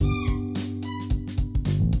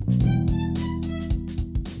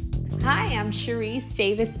I'm Sharice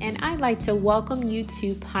Davis, and I'd like to welcome you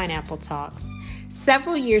to Pineapple Talks.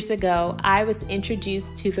 Several years ago, I was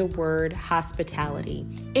introduced to the word hospitality.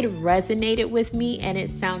 It resonated with me and it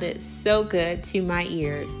sounded so good to my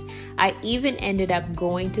ears. I even ended up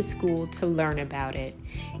going to school to learn about it.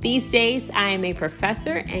 These days, I am a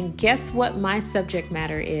professor, and guess what my subject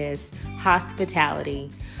matter is? Hospitality.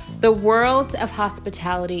 The world of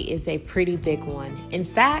hospitality is a pretty big one. In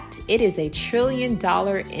fact, it is a $1 trillion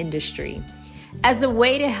industry. As a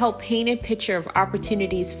way to help paint a picture of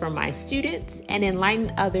opportunities for my students and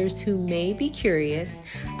enlighten others who may be curious,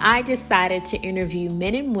 I decided to interview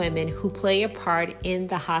men and women who play a part in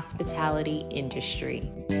the hospitality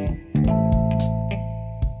industry.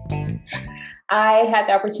 I had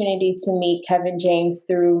the opportunity to meet Kevin James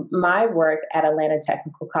through my work at Atlanta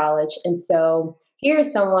Technical College. And so here is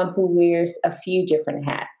someone who wears a few different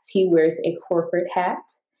hats. He wears a corporate hat.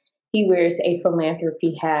 He wears a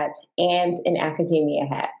philanthropy hat and an academia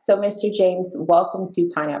hat. So, Mr. James, welcome to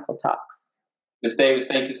Pineapple Talks. Ms. Davis,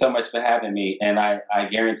 thank you so much for having me. And I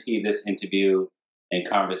guarantee this interview and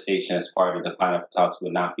conversation as part of the Pineapple Talks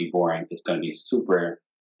will not be boring. It's going to be super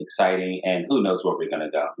exciting, and who knows where we're going to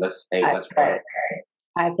go. Let's roll.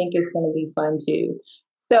 I think it's going to be fun, too.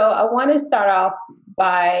 So I want to start off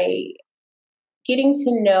by getting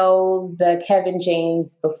to know the Kevin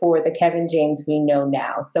James before the Kevin James we know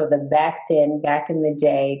now. So back in the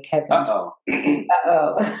day, Kevin. Uh-oh.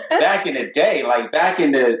 Back in the day, like back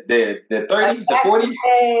in the 30s, the 40s?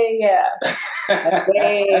 Yeah.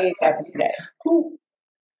 Way back in the day.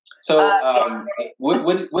 So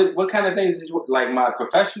what kind of things is like my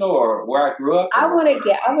professional or where I grew up? I want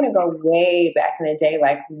to go way back in the day.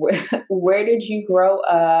 Like where did you grow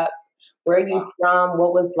up? Where are you from?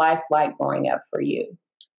 What was life like growing up for you?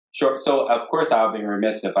 Sure. So, of course, I'll be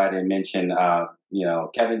remiss if I didn't mention,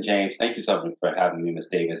 Kevin James. Thank you so much for having me, Ms.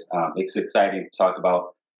 Davis. It's exciting to talk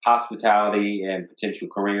about hospitality and potential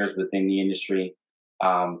careers within the industry.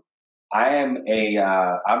 I'm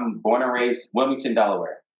born and raised Wilmington,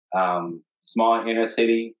 Delaware. Small inner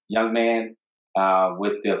city young man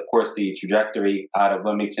with, of course, the trajectory out of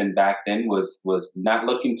Wilmington back then was not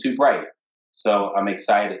looking too bright. So I'm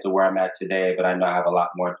excited to where I'm at today, but I know I have a lot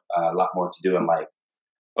more to do in life.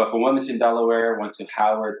 But from Wilmington, Delaware, went to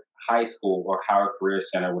Howard High School or Howard Career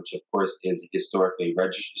Center, which of course is historically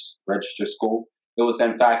registered school. It was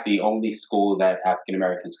in fact the only school that African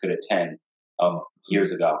Americans could attend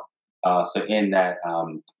years ago. So in that,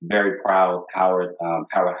 very proud Howard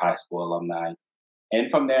High School alumni.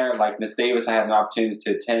 And from there, like Ms. Davis, I had an opportunity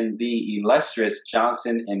to attend the illustrious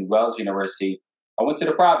Johnson and Wells University. I went to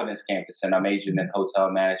the Providence campus and I majored in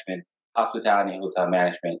hotel management, hospitality and hotel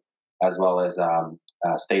management, as well as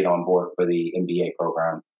stayed on board for the MBA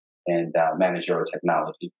program and managerial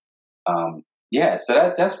technology.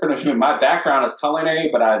 So that's pretty much me. My background is culinary,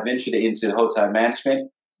 but I ventured into hotel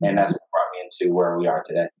management, and that's what brought me into where we are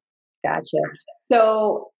today. Gotcha.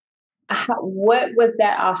 So what was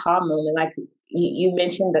that aha moment? Like you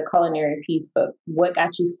mentioned the culinary piece, but what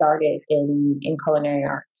got you started in culinary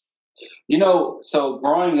arts? So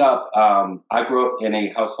growing up, I grew up in a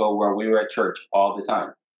household where we were at church all the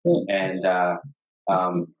time. Mm-hmm. And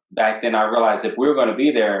back then I realized if we were going to be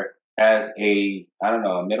there as a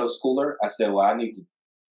middle schooler, I said, well, I need to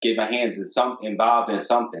get my hands involved in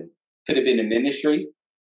something. Could have been in ministry.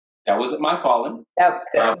 That wasn't my calling.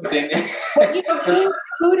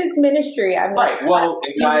 Food is ministry. I mean, right. Well,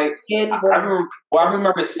 I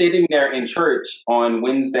remember sitting there in church on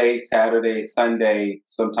Wednesday, Saturday, Sunday,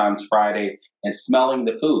 sometimes Friday, and smelling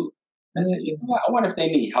the food. I said, I wonder if they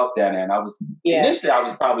need help down there. And initially I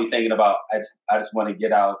was probably thinking about, I just want to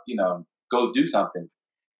get out, go do something.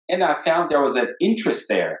 And I found there was an interest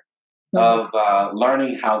there of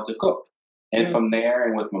learning how to cook. And from there,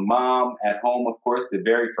 and with my mom at home, of course, the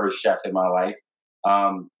very first chef in my life,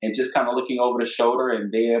 and just kind of looking over the shoulder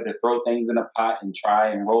and being able to throw things in a pot and try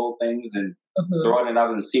and roll things and throw it in the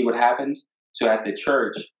oven and see what happens. To at the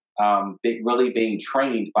church, really being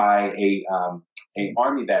trained by an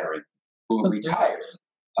Army veteran who retired.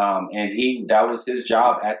 And that was his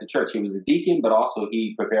job at the church. He was a deacon, but also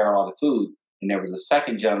he prepared all the food. And there was a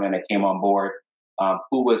second gentleman that came on board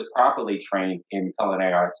who was properly trained in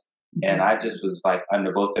culinary arts. And I just was like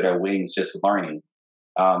under both of their wings, just learning.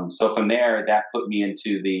 So from there, that put me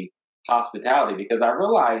into the hospitality because I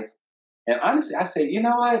realized, and honestly, I said, you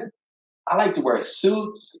know what? I like to wear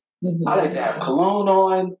suits. I like to have cologne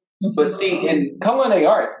on. But see, in culinary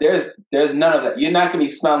arts, there's none of that. You're not going to be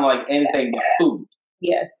smelling like anything but food.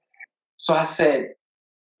 Yes. So I said,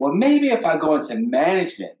 well, maybe if I go into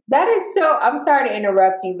management. That is so, I'm sorry to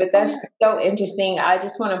interrupt you, but that's so interesting. I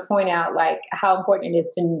just want to point out like how important it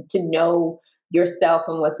is to know yourself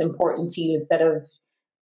and what's important to you instead of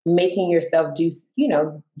making yourself do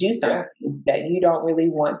something that you don't really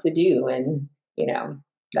want to do. And,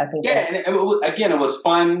 I think. Yeah. And it was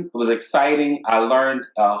fun. It was exciting. I learned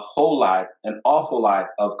a whole lot, an awful lot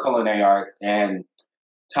of culinary arts and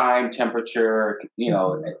time, temperature,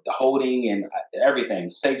 the holding and everything,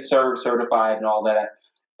 safe serve certified and all that.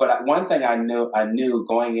 But one thing I knew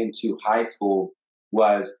going into high school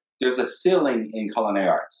was there's a ceiling in culinary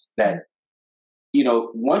arts that,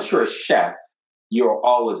 once you're a chef, you're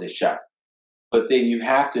always a chef, but then you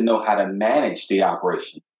have to know how to manage the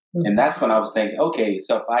operation. Mm-hmm. And that's when I was thinking, okay,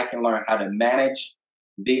 so if I can learn how to manage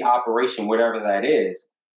the operation, whatever that is,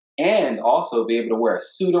 and also be able to wear a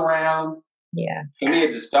suit around. Yeah. For me, it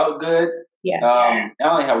just felt good. Yeah. I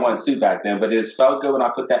only had one suit back then, but it just felt good when I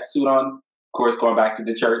put that suit on. Of course, going back to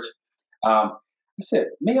the church, I said,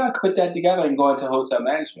 maybe I could put that together and go into hotel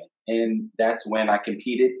management. And that's when I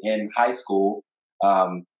competed in high school,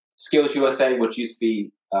 Skills USA, which used to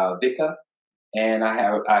be VICA. And I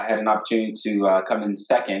had an opportunity to come in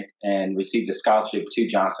second and receive the scholarship to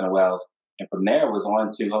Johnson & Wales. And from there, it was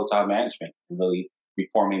on to hotel management, really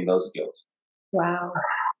reforming those skills. Wow.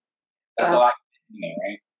 That's a lot,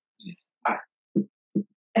 right?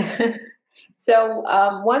 Yes. So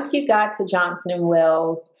once you got to Johnson &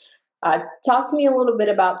 Wales, talk to me a little bit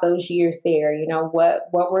about those years there.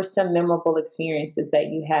 What were some memorable experiences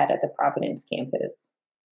that you had at the Providence campus?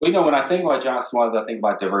 Well, when I think about Johnson & Wales, I think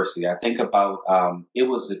about diversity. I think about, it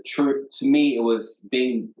was to me, it was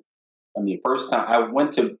first time I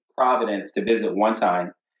went to Providence to visit one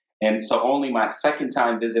time. And so only my second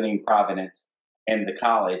time visiting Providence and the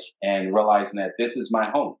college and realizing that this is my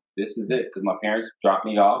home. This is it. Because my parents dropped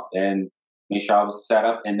me off and made sure I was set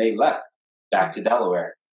up and they left back to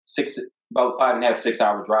Delaware. About 5.5, 6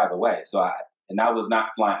 hour drive away. So I was not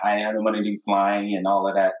flying. I didn't have no money to do flying and all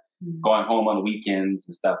of that, going home on weekends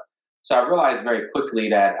and stuff. So I realized very quickly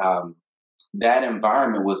that that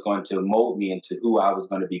environment was going to mold me into who I was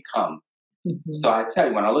going to become. Mm-hmm. So I tell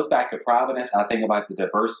you, when I look back at Providence, I think about the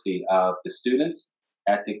diversity of the students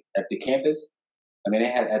at the campus.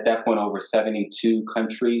 They had at that point over 72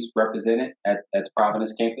 countries represented at the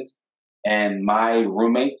Providence campus. And my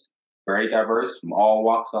roommates, very diverse from all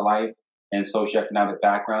walks of life and socioeconomic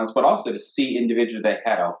backgrounds, but also to see individuals that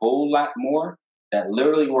had a whole lot more, that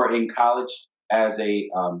literally were in college as a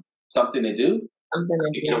something to do,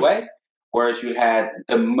 to get away. Whereas you had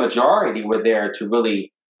the majority were there to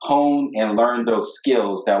really hone and learn those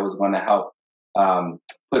skills that was going to help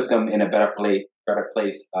put them in a better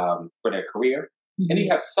place for their career. Mm-hmm. And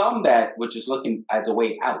you have some that were just looking as a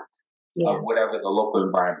way out of whatever the local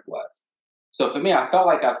environment was. So for me, I felt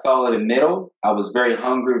like I fell in the middle. I was very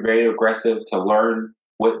hungry, very aggressive to learn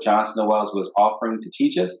what Johnson & Wales was offering to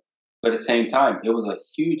teach us. But at the same time, it was a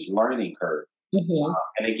huge learning curve. Mm-hmm.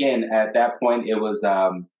 And again, at that point, it was,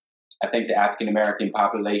 I think the African-American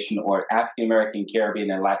population or African-American,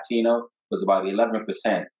 Caribbean, and Latino was about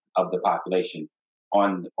 11% of the population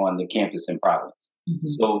on the campus in Providence. Mm-hmm.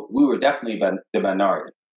 So we were definitely the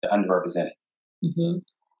minority, the underrepresented. Mm-hmm.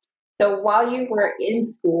 So while you were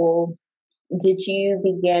in school, did you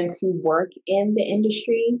begin to work in the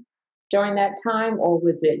industry during that time, or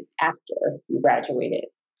was it after you graduated?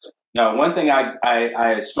 No, one thing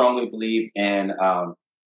I strongly believe in,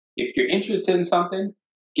 if you're interested in something,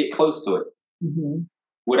 get close to it, mm-hmm.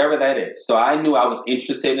 whatever that is. So I knew I was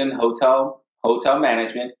interested in hotel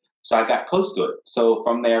management, so I got close to it. So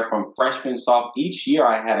from there, from freshman, sophomore, each year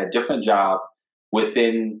I had a different job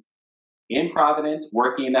in Providence,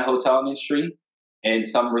 working in the hotel industry in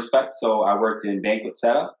some respects. So I worked in banquet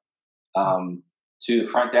setup, to the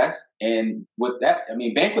front desk. And with that,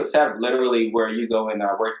 banquet setup, literally where you go in, I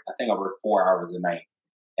think I worked 4 hours a night.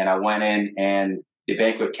 And I went in and the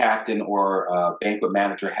banquet captain or banquet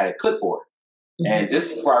manager had a clipboard. Mm-hmm. And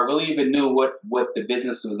this is before I really even knew what the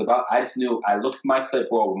business was about. I just knew I looked at my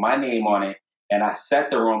clipboard with my name on it and I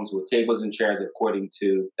set the rooms with tables and chairs according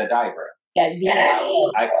to the diagram.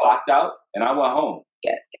 I clocked out and I went home.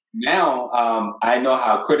 Yes. Now I know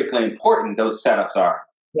how critically important those setups are.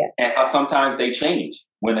 Yeah. And how sometimes they change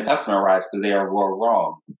when the customer arrives because they are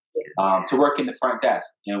wrong. Yeah. To work in the front desk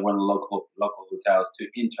in one of the local hotels, to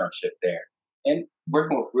internship there, and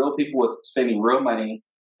working with real people, with spending real money,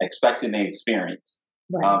 expecting the experience.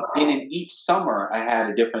 Right. And in each summer, I had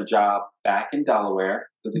a different job back in Delaware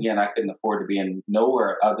because again, I couldn't afford to be in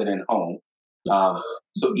nowhere other than home.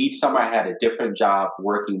 So each summer, I had a different job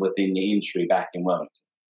working within the industry back in Wilmington.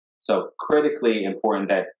 So critically important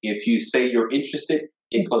that if you say you're interested,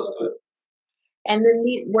 get close to it. And then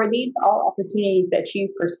were these all opportunities that you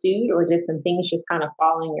pursued, or did some things just kind of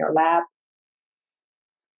fall in your lap?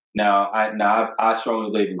 No, I strongly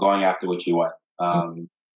believe in going after what you want.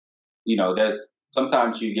 There's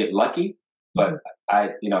sometimes you get lucky, but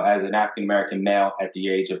as an African American male at the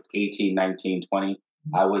age of 18, 19, 20,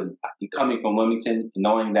 I would be coming from Wilmington,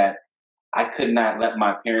 knowing that I could not let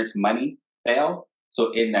my parents' money fail.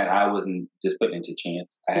 So in that, I wasn't just putting into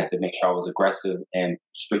chance. I had to make sure I was aggressive and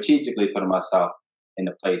strategically putting myself in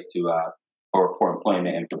a place for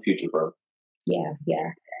employment and for future growth. Yeah.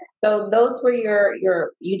 So those were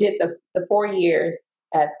you did the 4 years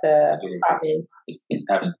at the Providence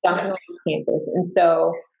Johnson campus. And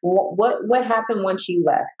so what happened once you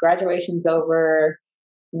left? Graduation's over.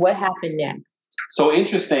 What happened next? So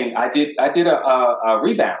interesting. I did a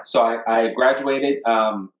rebound. So I graduated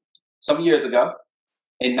some years ago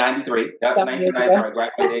in 93. Yep, 1993. I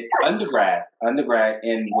graduated undergrad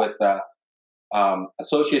with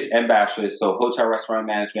associates and bachelors, so hotel restaurant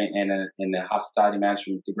management and in the hospitality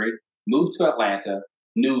management degree. Moved to Atlanta.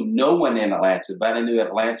 Knew no one in Atlanta, but I knew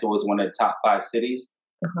Atlanta was one of the top 5 cities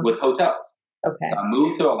with hotels. Okay. So I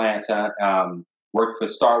moved to Atlanta. Worked for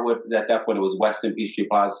Starwood. At that point, it was Westin Peachtree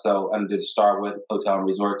Plaza, so under the Starwood Hotel and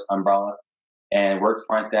Resorts umbrella, and worked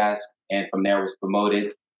front desk. And from there, was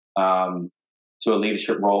promoted to a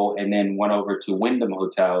leadership role, and then went over to Wyndham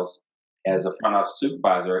Hotels as a front office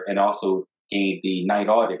supervisor, and also gained the night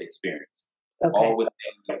audit experience, all within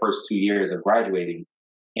the first 2 years of graduating.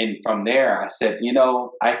 And from there, I said,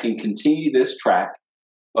 I can continue this track,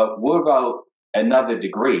 but what about another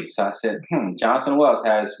degree? So I said, Johnson & Wales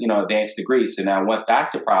has, advanced degrees. So now I went back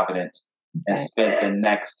to Providence and spent the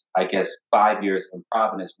next, 5 years in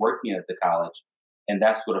Providence working at the college. And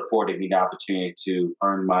that's what afforded me the opportunity to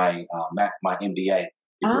earn my MBA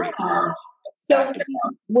degree. So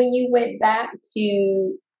when you went back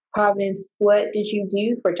to Providence, what did you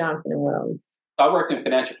do for Johnson & Wales? I worked in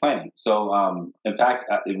financial planning. So, in fact,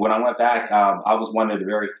 when I went back, I was one of the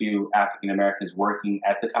very few African Americans working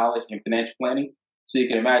at the college in financial planning. So you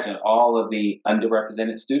can imagine all of the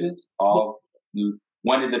underrepresented students all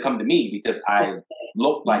wanted to come to me because I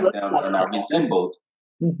looked like them and I resembled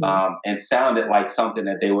and sounded like something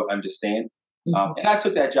that they would understand. And I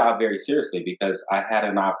took that job very seriously because I had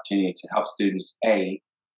an opportunity to help students,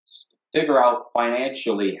 figure out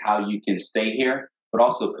financially how you can stay here, but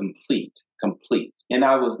also complete. And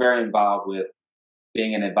I was very involved with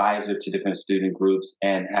being an advisor to different student groups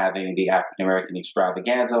and having the African American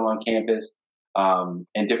extravaganza on campus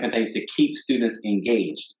and different things to keep students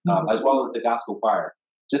engaged, as well as the gospel choir,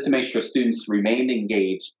 just to make sure students remained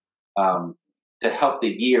engaged to help the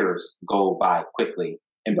years go by quickly.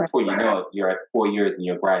 And before you know it, you're at 4 years and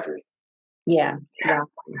you're graduating. Yeah.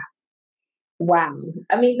 Wow.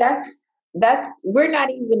 I mean, that's we're not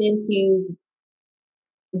even into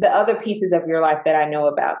the other pieces of your life that I know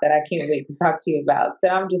about that I can't wait to talk to you about. So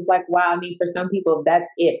I'm just like, wow. I mean, for some people, that's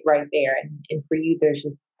it right there, and for you,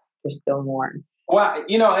 there's still more. Well,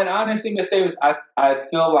 and honestly, Ms. Davis, I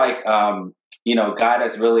feel like God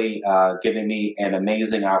has really given me an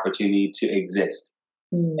amazing opportunity to exist.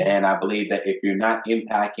 And I believe that if you're not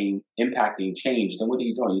impacting change, then what are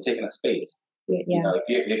you doing? You're taking up space. Yeah.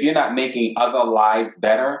 If you're not making other lives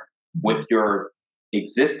better with your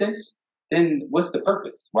existence, then what's the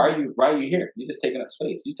purpose? Why are you here? You're just taking up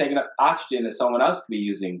space. You're taking up oxygen that someone else could be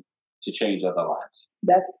using to change other lives.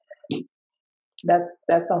 That's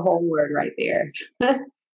a whole word right there.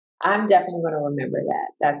 I'm definitely going to remember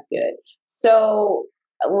that. That's good. So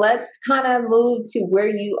let's kind of move to where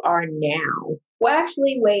you are now. Well,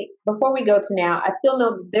 actually, wait, before we go to now, I still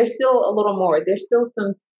know there's still a little more. There's still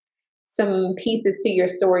some pieces to your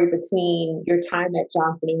story between your time at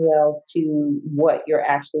Johnson & Wales to what you're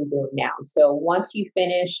actually doing now. So once you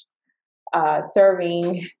finish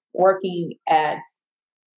working at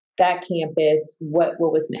that campus, what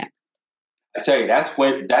was next? I tell you, that's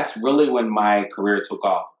really when my career took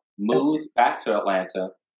off. Moved back to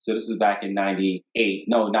Atlanta. So this is back in 99,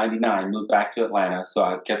 moved back to Atlanta. So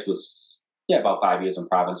I guess it was, about 5 years in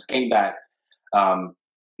Providence. Came back. And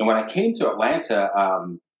when I came to Atlanta,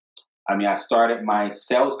 I started my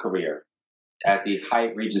sales career at the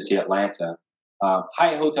Hyatt Regency Atlanta.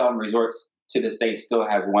 Hyatt Hotel and Resorts to this day still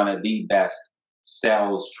has one of the best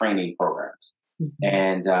sales training programs.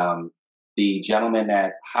 And the gentleman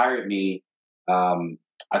that hired me,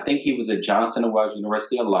 I think he was a Johnson & Wales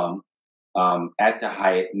University alum at the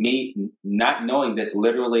Hyatt. Me not knowing this,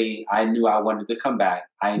 literally, I knew I wanted to come back.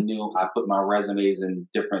 I knew I put my resumes in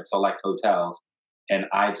different select hotels, and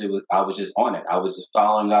I was just on it. I was just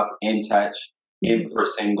following up, in touch, in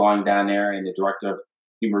person, going down there, and the director of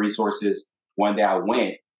human resources one day I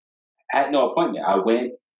went, had no appointment. I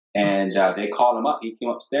went and they called him up. He came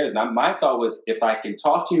upstairs. And my thought was, if I can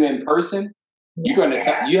talk to you in person, you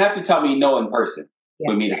have to tell me no in person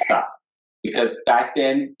for me to stop. Because back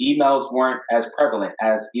then, emails weren't as prevalent,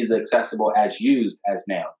 as easily accessible, as used as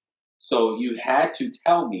now. So you had to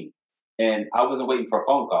tell me, and I wasn't waiting for a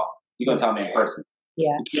phone call. You're going to tell me in person.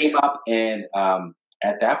 Yeah. He came up, and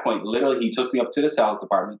at that point, literally, he took me up to the sales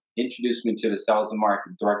department, introduced me to the sales and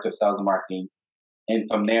marketing, director of sales and marketing. And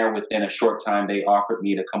from there, within a short time, they offered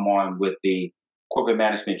me to come on with the corporate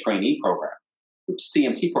management trainee program, which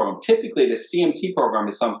CMT program. Typically, the CMT program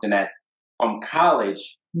is something that from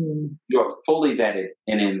college, you're fully vetted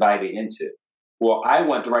and invited into. Well, I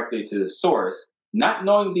went directly to the source, not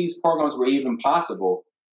knowing these programs were even possible,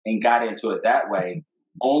 and got into it that way,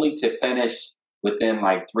 only to finish within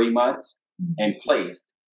like 3 months and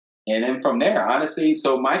placed. And then from there, honestly,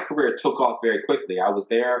 so my career took off very quickly. I was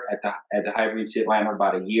there at the Hyatt Regency Atlanta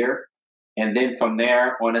about a year. And then from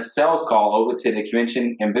there, on a sales call over to the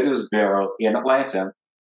Convention and Visitors Bureau in Atlanta,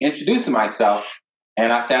 introducing myself,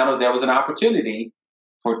 and I found out there was an opportunity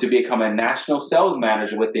to become a national sales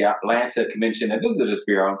manager with the Atlanta Convention and Visitors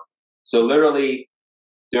Bureau. So literally,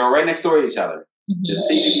 they were right next door to each other. The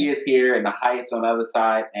CBD is here and the Hyatt's on the other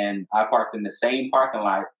side. And I parked in the same parking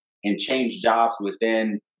lot and changed jobs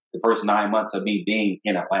within the first 9 months of me being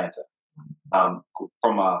in Atlanta,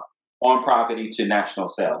 from on property to national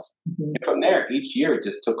sales. And from there, each year it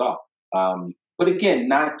just took off. But again,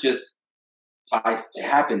 not just by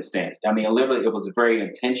happenstance. I mean, literally, it was very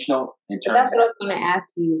intentional in terms. That's what I was going to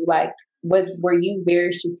ask you. Like, were you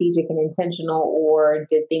very strategic and intentional, or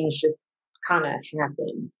did things just kind of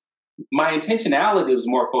happen? My intentionality was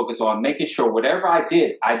more focused on making sure whatever I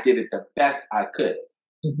did it the best I could,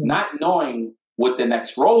 not knowing what the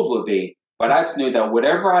next roles would be. But I just knew that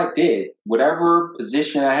whatever I did, whatever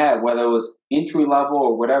position I had, whether it was entry level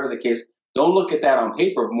or whatever the case, don't look at that on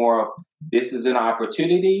paper. More of, this is an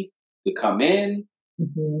opportunity to come in,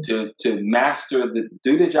 to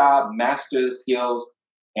do the job, master the skills,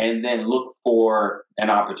 and then look for an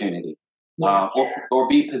opportunity, or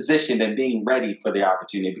be positioned and being ready for the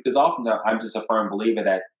opportunity. Because often I'm just a firm believer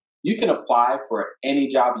that you can apply for any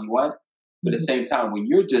job you want, but at the same time, when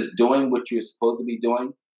you're just doing what you're supposed to be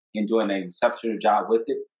doing and doing an exceptional job with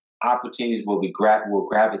it, opportunities will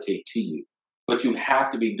gravitate to you. But you have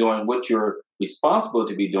to be doing what you're responsible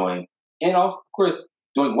to be doing, and of course,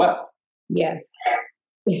 doing well. Yes.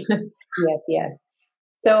 yes.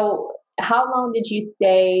 So how long did you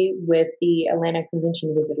stay with the Atlanta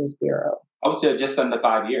Convention Visitors Bureau? I was there just under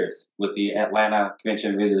 5 years with the Atlanta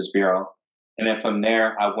Convention Visitors Bureau. And then from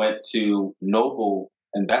there, I went to Noble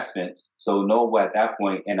Investments. So Noble at that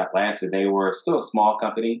point in Atlanta, they were still a small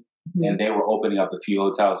company, and they were opening up a few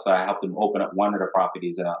hotels. So I helped them open up one of the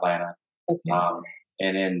properties in Atlanta. Okay.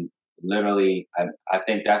 And then literally, I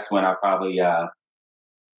think that's when I probably,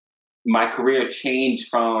 my career changed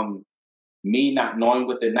from me not knowing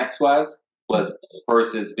what the next was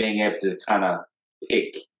versus being able to kind of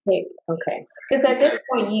pick. Okay. Because at this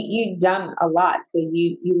point, you'd done a lot. So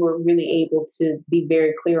you were really able to be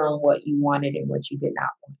very clear on what you wanted and what you did not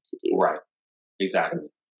want to do. Right. Exactly.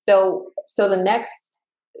 So the next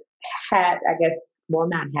hat, I guess, well,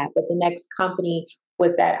 not hat, but the next company,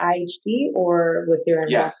 was that IHG, or was there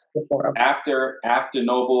another before? Okay. After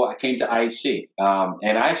Noble, I came to IHG.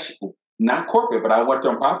 And not corporate, but I worked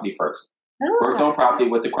on property first. Worked on property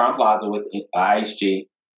with the Crown Plaza with IHG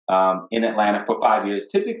in Atlanta for 5 years.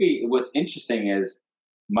 Typically, what's interesting is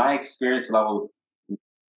my experience level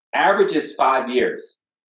averages 5 years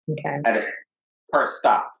per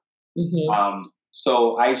stop.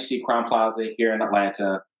 So IHG Crown Plaza here in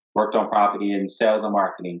Atlanta, worked on property in sales and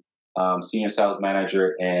marketing, senior sales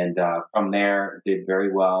manager, and from there did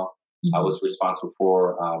very well. I was responsible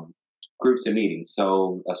for groups and meetings,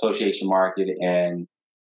 so association, market, and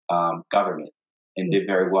government, and did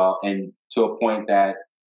very well. And to a point that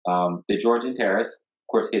the Georgian Terrace,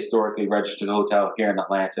 of course, historically registered hotel here in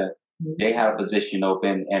Atlanta, they had a position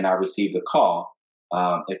open, and I received a call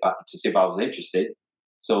to see if I was interested.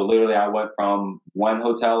 So literally, I went from one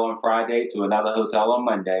hotel on Friday to another hotel on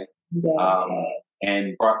Monday,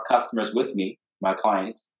 and brought customers with me, my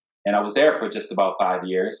clients. And I was there for just about 5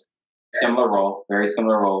 years. Very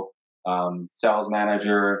similar role, sales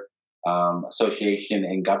manager, association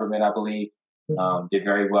and government, I believe. Did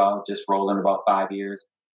very well, just rolled in about 5 years.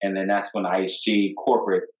 And then that's when IHG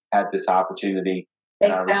corporate had this opportunity. They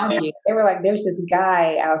found you. They were like, there's this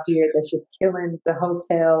guy out here that's just killing the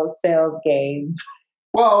hotel sales game.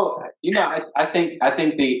 Well, I think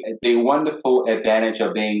the wonderful advantage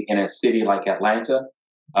of being in a city like Atlanta,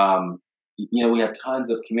 we have tons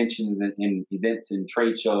of conventions and events and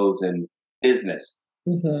trade shows and business.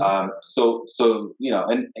 So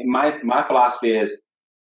and my philosophy is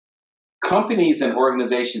companies and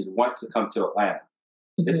organizations want to come to Atlanta.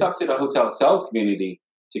 It's up to the hotel sales community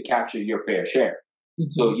to capture your fair share.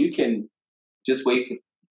 So you can just wait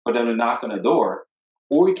for them to knock on the door,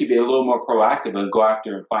 or you could be a little more proactive and go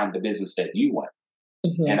after and find the business that you want.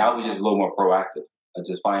 And I was just a little more proactive,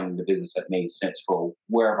 just finding the business that made sense for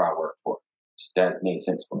wherever I work for. Just that made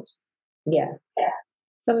sense for us. Yeah.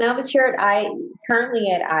 So now that you're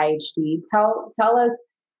currently at IHG, tell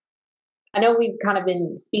us. I know we've kind of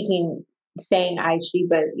been saying IHG,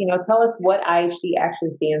 but tell us what IHG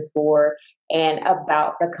actually stands for and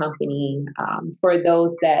about the company for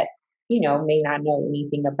those that may not know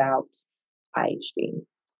anything about IHG.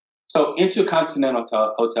 So Intercontinental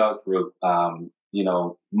Hotels Group,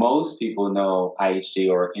 most people know IHG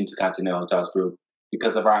or Intercontinental Hotels Group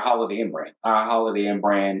because of our Holiday Inn brand. Our Holiday Inn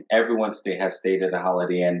brand, everyone has stayed at a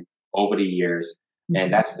Holiday Inn over the years,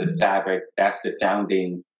 and that's the fabric, that's the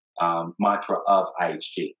founding mantra of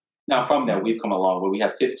IHG. Now, from that, we've come along where we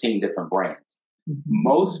have 15 different brands.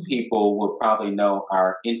 Most people will probably know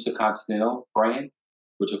our Intercontinental brand,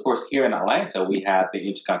 which, of course, here in Atlanta, we have the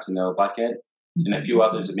Intercontinental Buckhead and a few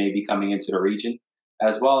others that may be coming into the region,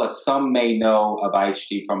 as well as some may know of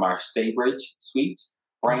IHG from our Staybridge Suites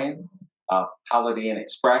brand, Holiday Inn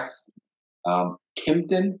Express,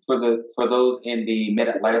 Kimpton for those in the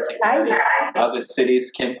Mid-Atlantic area, other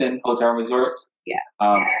cities, Kimpton Hotel Resorts. Yeah.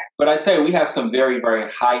 But I tell you, we have some very, very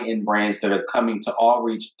high-end brands that are coming to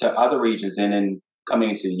other regions and then coming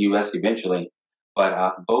into the U.S. eventually.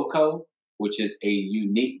 But Voco, which is a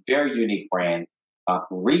very unique brand.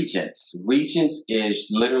 Regents is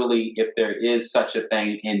literally, if there is such a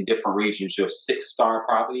thing in different regions, you have 6-star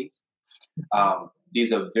properties.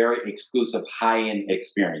 These are very exclusive high-end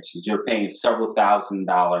experiences. You're paying several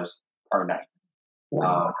 $1,000s per night.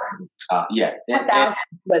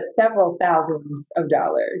 But several thousands of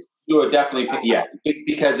dollars. You are definitely,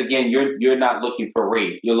 because again, you're not looking for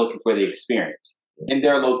rate, you're looking for the experience. In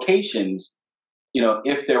their locations,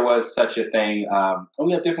 if there was such a thing, and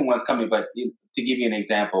we have different ones coming, but to give you an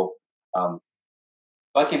example,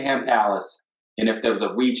 Buckingham Palace, and if there was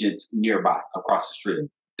a Regent nearby across the street,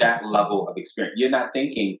 that level of experience. You're not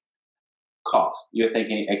thinking cost, you're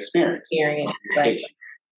thinking experience.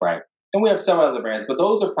 Right. And we have some other brands, but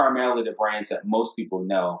those are primarily the brands that most people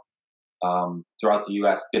know throughout the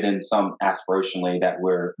U.S., but then some aspirationally that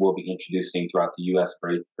we'll be introducing throughout the U.S.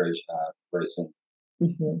 very soon.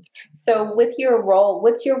 So with your role,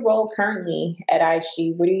 what's your role currently at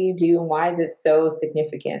IHG? What do you do and why is it so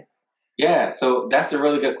significant? Yeah, so that's a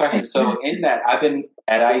really good question. So in that, I've been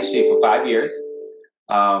at IHG for 5 years.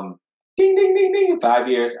 Ding, ding, ding, ding, 5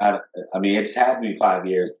 years. I mean, it just had to be 5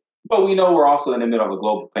 years. But we know we're also in the middle of a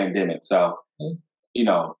global pandemic. So,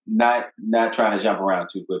 not trying to jump around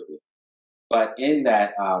too quickly. But in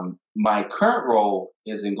that, my current role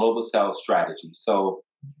is in global sales strategy. So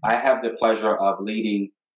I have the pleasure of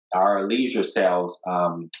leading our leisure sales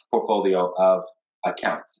portfolio of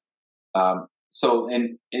accounts. So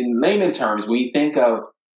in layman terms, we think of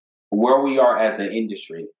where we are as an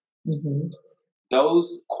industry.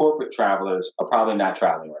 Those corporate travelers are probably not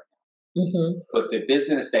traveling right now. But the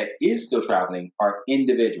business that is still traveling are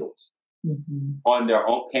individuals on their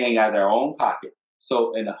own, paying out of their own pocket.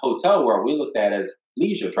 So in the hotel world, we looked at as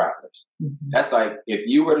leisure travelers. That's like if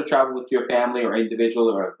you were to travel with your family or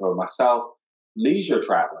individual or myself, leisure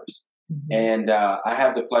travelers. And I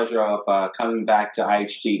have the pleasure of coming back to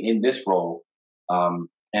IHG in this role.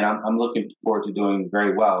 And I'm looking forward to doing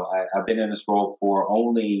very well. I've been in this role for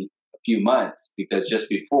only a few months because just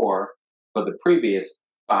before, for the previous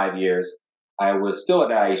 5 years, I was still at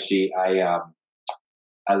IHG.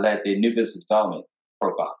 I led the new business development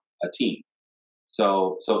profile, a team.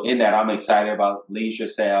 So in that, I'm excited about leisure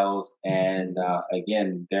sales, and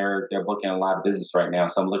again, they're booking a lot of business right now.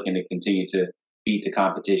 So I'm looking to continue to beat the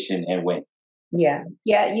competition and win. Yeah,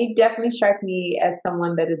 you definitely strike me as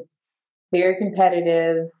someone that is very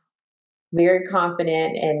competitive, very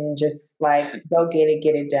confident, and just like go get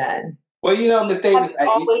it done. Well, Ms. Davis, have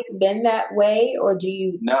you always been that way, or do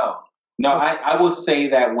you? No. I will say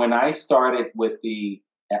that when I started with the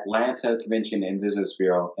Atlanta Convention and Business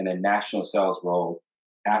Bureau in a national sales role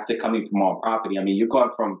after coming from on property. I mean, you're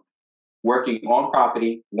going from working on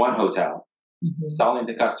property, one hotel, selling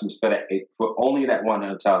to customers for only that one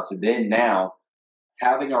hotel. So then now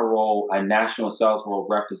having a role, a national sales role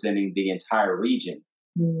representing the entire region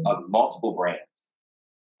of multiple brands.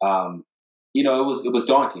 It was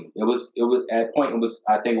daunting. It was at a point,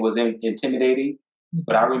 I think it was intimidating.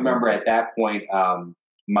 But I remember at that point,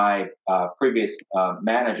 my previous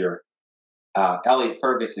manager, Elliot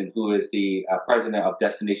Ferguson, who is the president of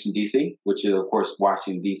Destination DC, which is, of course,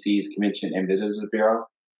 Washington DC's Convention and Visitors Bureau.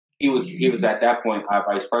 He was at that point our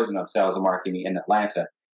vice president of sales and marketing in Atlanta.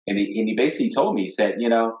 And he basically told me, he said,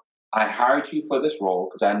 I hired you for this role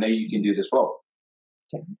because I know you can do this role.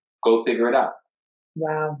 Okay. Go figure it out.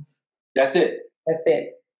 Wow. That's it. That's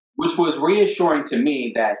it. Which was reassuring to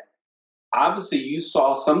me that obviously you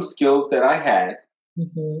saw some skills that I had.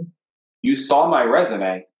 Mm-hmm. You saw my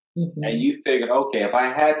resume. Mm-hmm. And you figured, okay, if I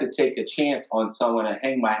had to take a chance on someone and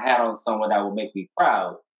hang my hat on someone that would make me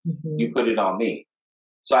proud, mm-hmm. you put it on me.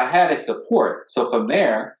 So I had a support. So from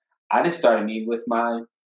there, I just started meeting with my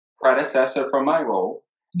predecessor for my role,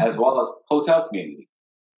 mm-hmm. as well as hotel community.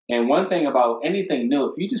 And one thing about anything new,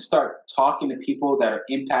 if you just start talking to people that are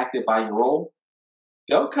impacted by your role,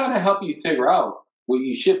 they'll kind of help you figure out what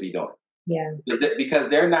you should be doing. Yeah. Because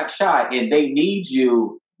they're not shy and they need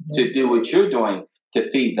you mm-hmm. to do what you're doing to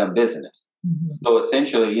feed them business. Mm-hmm. So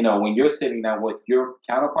essentially, when you're sitting down with your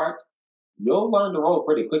counterparts, you'll learn the role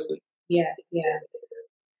pretty quickly. Yeah.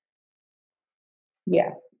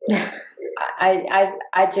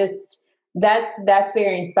 I just, that's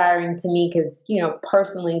very inspiring to me because,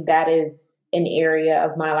 personally, that is an area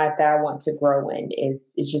of my life that I want to grow in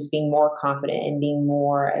is just being more confident and being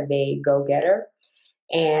more of a go-getter.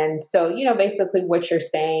 And so, basically what you're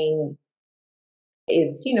saying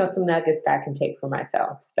is, some nuggets that I can take for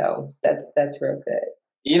myself. So that's real good.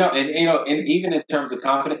 And even in terms of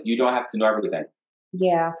confidence, you don't have to know everything.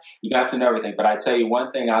 Yeah. You don't have to know everything. But I tell you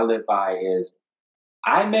one thing I live by is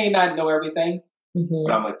I may not know everything, mm-hmm.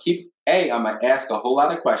 but I'm going to ask a whole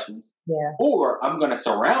lot of questions. Yeah. Or I'm going to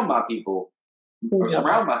surround myself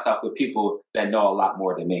with people that know a lot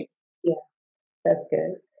more than me. Yeah. That's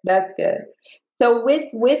good. So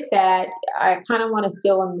with that, I kind of want to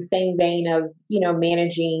still in the same vein of,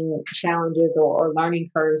 managing challenges or learning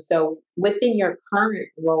curves. So within your current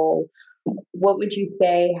role, what would you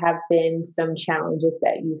say have been some challenges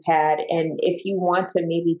that you've had? And if you want to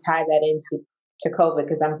maybe tie that into COVID,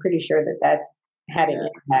 because I'm pretty sure that that's had an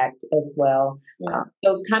impact as well. Yeah.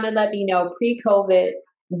 So kind of let me know pre-COVID,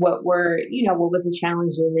 what was the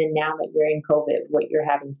challenge? And then now that you're in COVID, what you're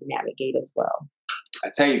having to navigate as well. I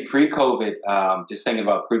tell you, pre-COVID, just thinking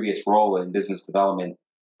about previous role in business development,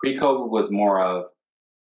 pre-COVID was more of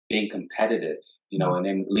being competitive, mm-hmm. and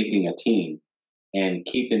then leading a team and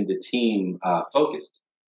keeping the team focused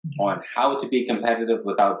mm-hmm. on how to be competitive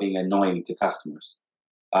without being annoying to customers.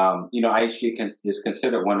 IHG is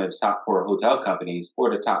considered one of the top 4 hotel companies or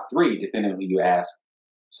the top 3, depending on who you ask.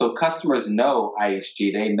 So customers know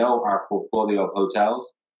IHG. They know our portfolio of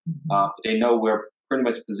hotels. Mm-hmm. They know we're pretty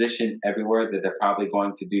much positioned everywhere that they're probably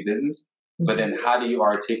going to do business. Mm-hmm. But then how do you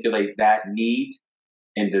articulate that need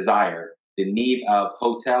and desire, the need of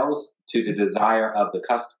hotels to the desire of the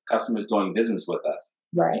customers doing business with us?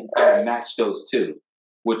 Right. You gotta match those two,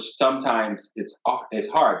 which sometimes it's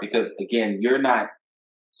hard because, again, you're not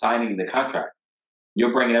signing the contract.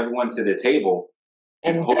 You're bringing everyone to the table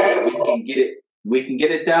and hoping we can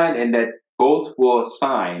get it done and that both will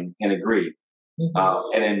sign and agree.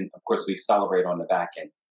 Mm-hmm. And then, of course, we celebrate on the back end.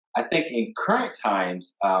 I think in current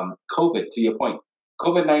times, COVID, to your point,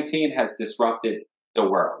 COVID-19 has disrupted the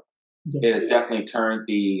world. Yes. It has definitely turned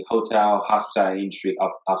the hotel hospitality industry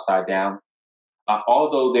upside down.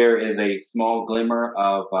 Although there is a small glimmer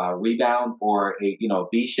of rebound or a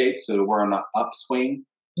V shape, so we're on an upswing.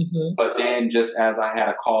 Mm-hmm. But then, just as I had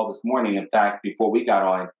a call this morning, in fact, before we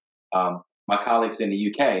got on, my colleagues in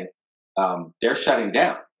the UK, they're shutting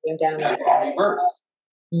down. Reverse,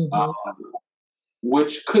 mm-hmm.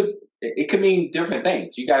 Which could mean different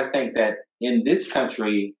things. You got to think that in this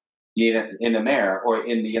country, in America or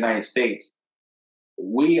in the United States,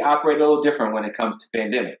 we operate a little different when it comes to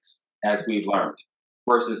pandemics, as we've learned,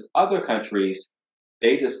 versus other countries.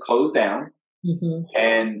 They just close down, mm-hmm.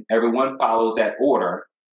 and everyone follows that order,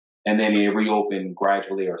 and then they reopen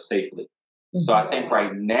gradually or safely. Mm-hmm. So I think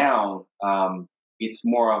right now it's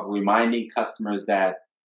more of reminding customers that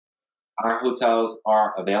our hotels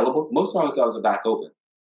are available. Most of our hotels are back open.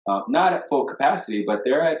 Not at full capacity, but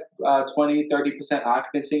they're at 20, 30%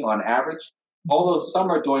 occupancy on average. Although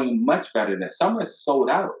some are doing much better than that. Some are sold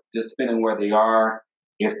out, just depending on where they are,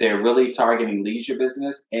 if they're really targeting leisure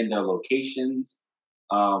business and their locations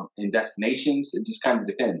and destinations. It just kind of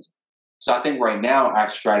depends. So I think right now our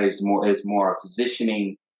strategy is more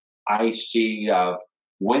positioning IHG of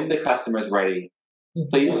when the customer is ready,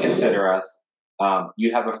 please consider us.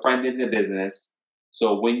 You have a friend in the business.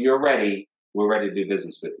 So when you're ready, we're ready to do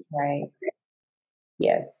business with you. Right.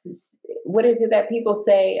 Yes. what is it that people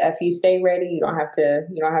say? If you stay ready, you don't have to.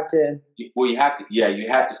 Well, you have to. Yeah, you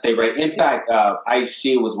have to stay ready. In fact,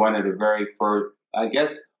 IHG was one of the very first. I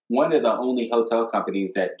guess one of the only hotel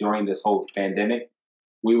companies that during this whole pandemic,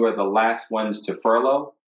 we were the last ones to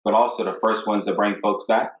furlough, but also the first ones to bring folks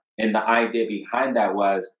back. And the idea behind that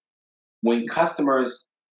was when customers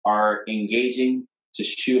are engaging to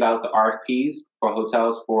shoot out the RFPs for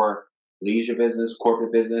hotels for leisure business,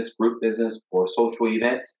 corporate business, group business, or social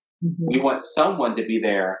events, we want someone to be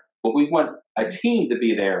there, but we want a team to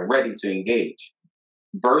be there ready to engage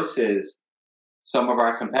versus some of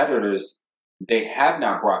our competitors. They have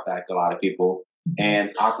not brought back a lot of people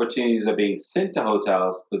and opportunities are being sent to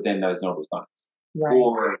hotels, but then there's no response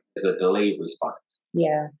or there's a delayed response.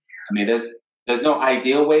 Yeah. I mean, there's no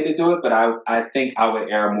ideal way to do it, but I think I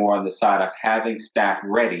would err more on the side of having staff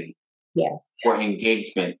ready for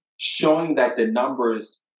engagement, showing that the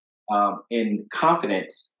numbers in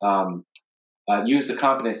confidence, user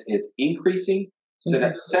confidence is increasing. So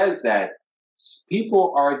that says that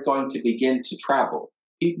people are going to begin to travel.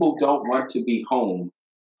 People don't want to be home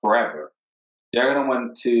forever. They're going to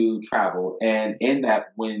want to travel. And in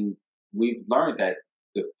that, when we've learned that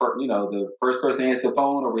the first person to answer the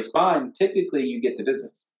phone or respond, typically you get the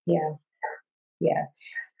business. Yeah. Yeah.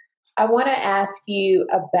 I want to ask you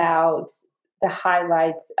about the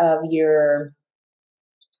highlights of your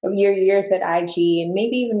years at IG and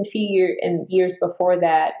maybe even a few years before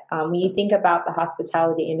that. When you think about the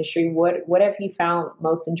hospitality industry, what have you found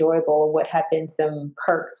most enjoyable, or what have been some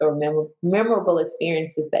perks or memorable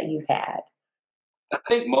experiences that you've had? I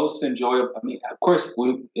think most enjoyable, I mean, of course,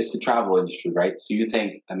 it's the travel industry, right? So you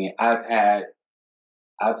think, I mean, I've had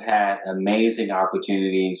amazing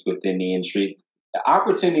opportunities within the industry, the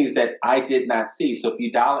opportunities that I did not see. So if you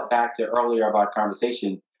dial it back to earlier of our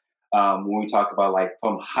conversation, when we talk about like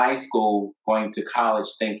from high school going to college,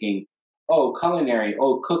 thinking, oh, culinary,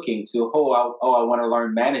 oh, cooking, to I want to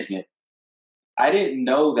learn management. I didn't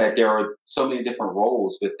know that there were so many different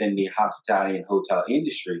roles within the hospitality and hotel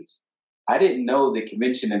industries. I didn't know the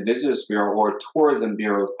Convention and Visitors Bureau or tourism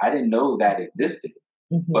bureaus. I didn't know that existed.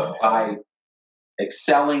 But by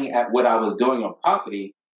excelling at what I was doing on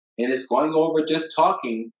property, and it's going over just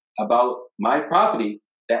talking about my property,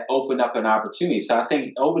 that opened up an opportunity. So I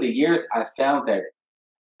think over the years, I found that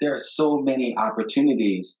there are so many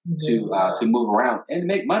opportunities to move around and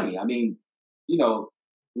make money. I mean,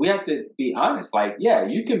 we have to be honest. Like, yeah,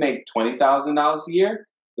 you can make $20,000 a year,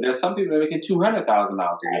 but there's some people making $200,000 a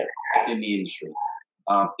year in the industry.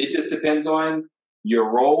 It just depends on your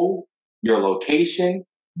role, your location,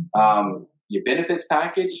 your benefits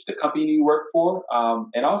package, the company you work for,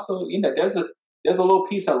 and also, there's a little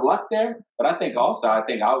piece of luck there. But I think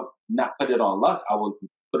I would not put it on luck. I would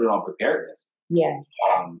put it on preparedness. Yes.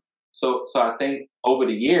 So I think over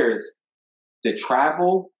the years, the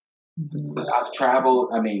travel, I've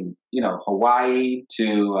traveled, I mean, Hawaii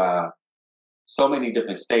to so many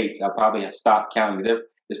different states. I probably have stopped counting.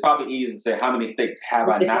 It's probably easy to say how many states have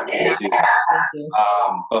I not been to.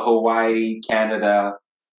 But Hawaii, Canada,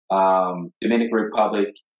 Dominican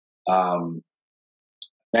Republic,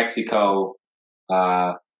 Mexico,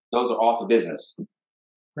 those are all for business.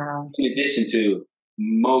 Wow. In addition to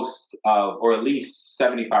most of, or at least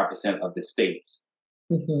 75% of the states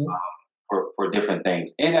for different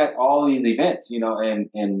things. And at all these events, and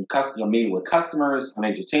meeting with customers, I'm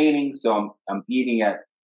entertaining. So I'm eating at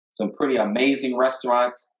some pretty amazing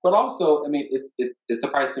restaurants, but also, I mean, it's the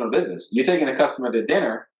price of doing business. You're taking a customer to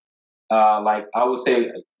dinner. Like I would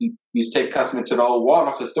say, you take a customer to the old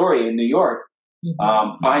Waldorf Astoria in New York,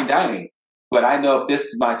 fine dining. But I know if this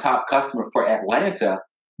is my top customer for Atlanta,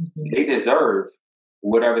 they deserve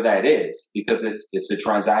whatever that is, because it's a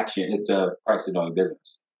transaction. It's a price of doing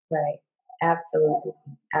business. Right. Absolutely.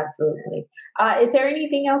 Absolutely. Is there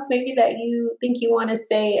anything else maybe that you think you want to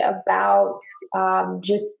say about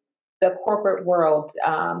just the corporate world?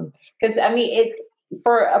 Because, I mean, it's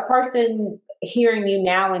for a person hearing you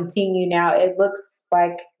now and seeing you now, it looks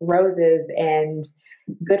like roses and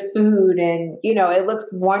good food and, it looks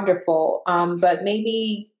wonderful. But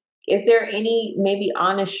maybe, is there any maybe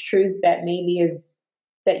honest truth that maybe is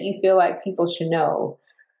that you feel like people should know?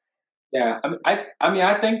 Yeah,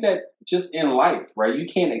 I think that just in life, right? You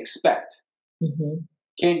can't expect,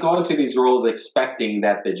 can't go into these roles expecting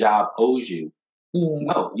that the job owes you.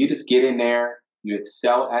 No, you just get in there, you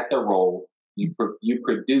excel at the role, you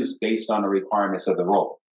produce based on the requirements of the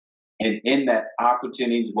role, and in that,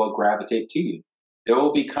 opportunities will gravitate to you. There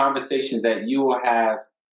will be conversations that you will have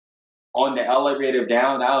on the elevator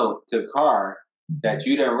down out to the car that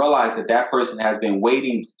you didn't realize that person has been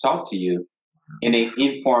waiting to talk to you in an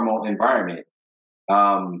informal environment.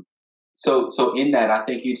 So in that, I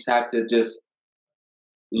think you just have to just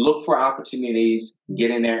look for opportunities,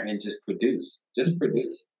 get in there, and just produce. Just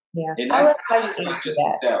produce. Yeah, And I love that's how you not answer just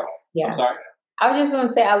that. sales. Yeah. I'm sorry. I was just going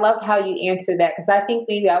to say, I love how you answer that, because I think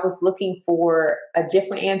maybe I was looking for a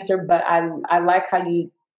different answer, but I like how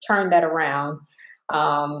you turned that around.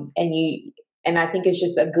 And I think it's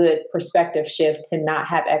just a good perspective shift to not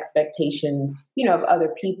have expectations, of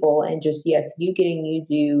other people, and just, yes, you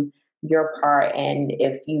do your part. And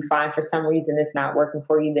if you find for some reason it's not working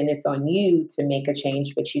for you, then it's on you to make a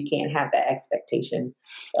change, but you can't have that expectation.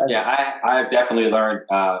 Yeah, I've definitely learned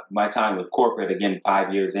my time with corporate, again,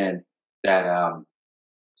 5 years in, that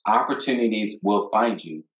opportunities will find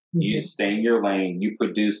you. Mm-hmm. You stay in your lane, you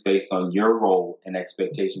produce based on your role and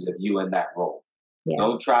expectations of you in that role. Yeah.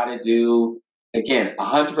 Don't try to do, again,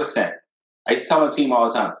 100%. I used to tell my team all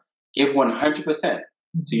the time, give 100%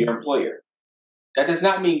 to your employer. That does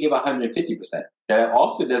not mean give 150%. That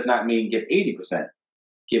also does not mean give 80%.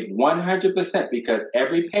 Give 100%, because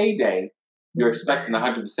every payday, you're expecting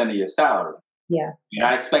 100% of your salary. Yeah. You're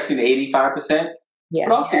not expecting 85%,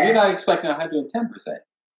 but also you're not expecting 110%.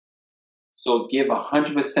 So give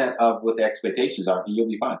 100% of what the expectations are, and you'll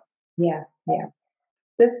be fine. Yeah, yeah.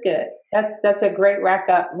 That's good. That's a great wrap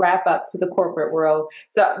up to the corporate world.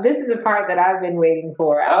 So this is the part that I've been waiting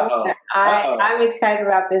for. I'm excited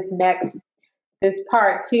about this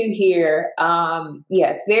part 2 here.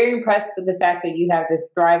 Yes, very impressed with the fact that you have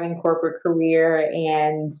this thriving corporate career,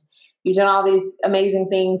 and you've done all these amazing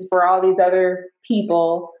things for all these other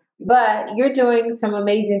people, but you're doing some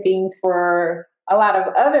amazing things for a lot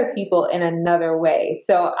of other people in another way.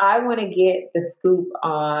 So I want to get the scoop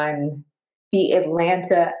on the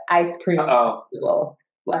Atlanta Ice Cream Festival.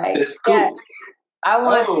 Like, the scoop.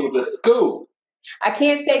 Yeah, the scoop. I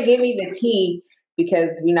can't say give me the tea,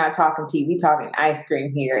 because we're not talking tea, we're talking ice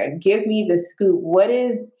cream here. And give me the scoop.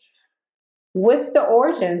 What's the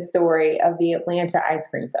origin story of the Atlanta Ice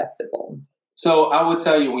Cream Festival? So I would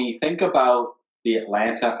tell you, when you think about the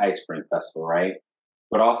Atlanta Ice Cream Festival, right?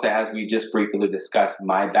 But also, as we just briefly discussed,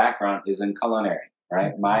 my background is in culinary,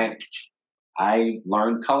 right? Mm-hmm. I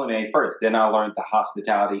learned culinary first, then I learned the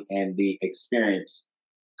hospitality and the experience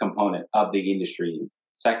component of the industry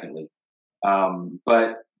secondly.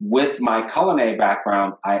 But with my culinary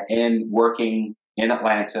background, I am working in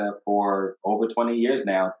Atlanta for over 20 years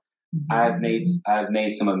now. Mm-hmm. I've made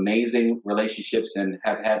some amazing relationships and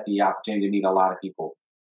have had the opportunity to meet a lot of people.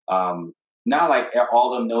 Not like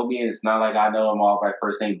all of them know me, and it's not like I know them all by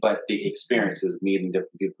first name, but the experiences meeting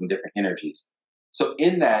different people from different energies. So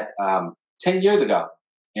in that, 10 years ago,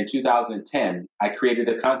 in 2010, I created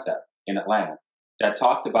a concept in Atlanta that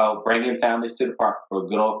talked about bringing families to the park for a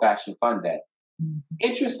good old-fashioned fun day. Mm-hmm.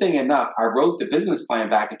 Interesting enough, I wrote the business plan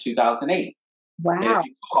back in 2008. Wow. And if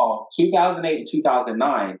you recall, 2008 and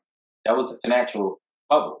 2009, that was the financial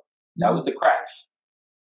bubble. That mm-hmm. was the crash.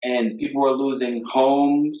 And people were losing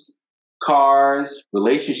homes, cars,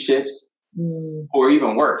 relationships, or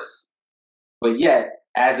even worse. But yet,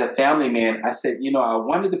 as a family man, I said, I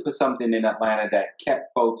wanted to put something in Atlanta that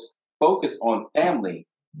kept folks focused on family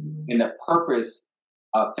and the purpose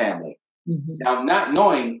of family. Mm-hmm. Now, not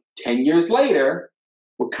knowing 10 years later,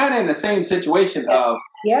 we're kind of in the same situation of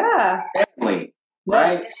family,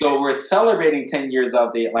 right? So we're celebrating 10 years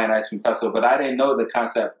of the Atlanta Ice Cream Festival, but I didn't know the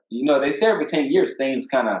concept. They say every 10 years, things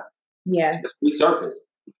kind of just resurface.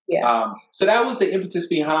 Yeah. So that was the impetus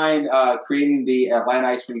behind creating the Atlanta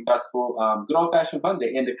Ice Cream Festival, Good Old Fashioned Fun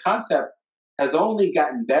Day. And the concept has only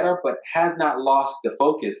gotten better, but has not lost the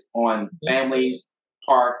focus on families,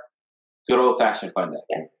 park, Good Old Fashioned Fun Day.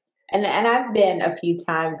 Yes, and I've been a few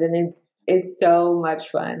times, and it's so much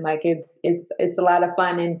fun. Like it's a lot of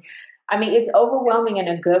fun, and I mean it's overwhelming in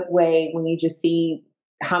a good way when you just see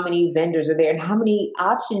how many vendors are there and how many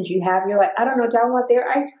options you have. You're like, I don't know, do I want their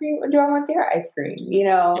ice cream or do I want their ice cream?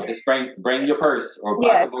 Just bring your purse or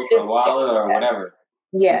pocketbook or wallet or whatever.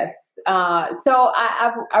 Yes. So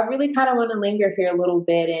I really kind of want to linger here a little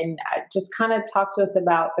bit and just kind of talk to us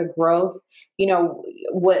about the growth.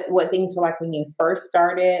 What things were like when you first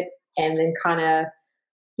started, and then kind of,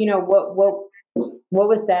 what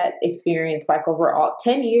was that experience like overall?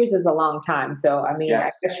 10 years is a long time. So, I mean,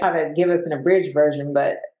 yes. I could try to give us an abridged version,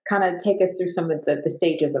 but kind of take us through some of the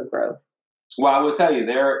stages of growth. Well, I will tell you,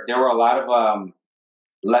 there were a lot of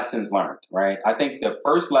lessons learned, right? I think the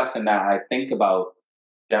first lesson that I think about,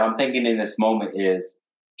 that I'm thinking in this moment, is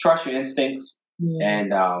trust your instincts.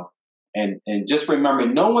 And just remember,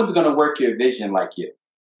 no one's going to work your vision like you.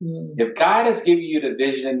 If God has given you the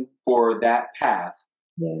vision for that path,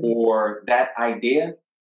 or that idea,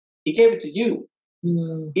 he gave it to you.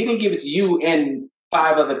 He didn't give it to you and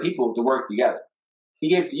 5 other people to work together. He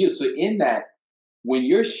gave it to you. So in that, when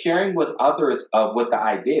you're sharing with others of what the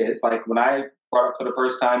idea is, like when I brought it for the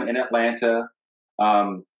first time in Atlanta,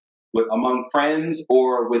 among friends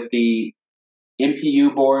or with the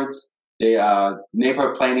NPU boards, the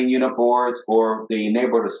neighborhood planning unit boards, or the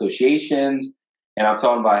neighborhood associations, and I'm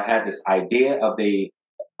talking about I had this idea of the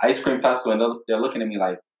ice cream festival, and they're looking at me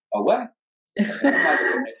like, "Oh, what?"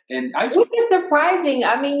 And ice cream. Which is surprising.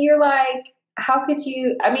 I mean, you're like, how could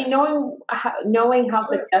you? I mean, knowing how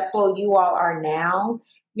successful you all are now,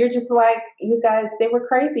 you're just like, you guys. They were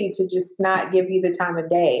crazy to just not give you the time of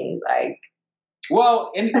day, like.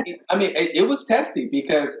 Well, and I mean, it was testy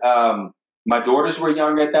because my daughters were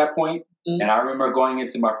young at that point, and I remember going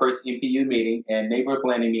into my first NPU meeting and neighborhood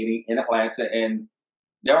planning meeting in Atlanta, and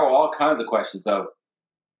there were all kinds of questions of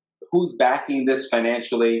who's backing this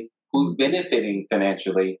financially, who's benefiting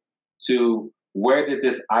financially, to where did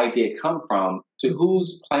this idea come from, to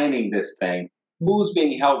who's planning this thing, who's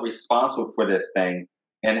being held responsible for this thing,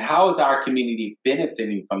 and how is our community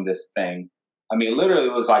benefiting from this thing. I mean, literally,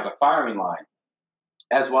 it was like a firing line,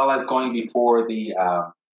 as well as going before the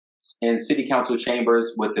in city council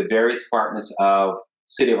chambers with the various departments of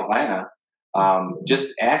City of Atlanta,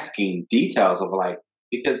 just asking details of like,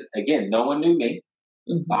 because again, no one knew me.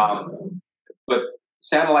 But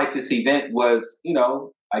sounded like this event was,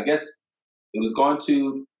 I guess it was going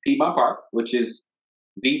to Piedmont Park, which is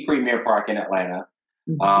the premier park in Atlanta,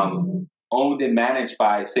 owned and managed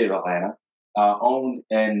by City of Atlanta, owned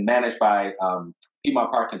and managed by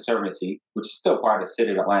Piedmont Park Conservancy, which is still part of the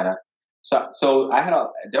City of Atlanta. So I had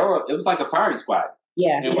it was like a firing squad.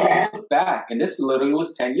 Yeah. And when I look back, and this literally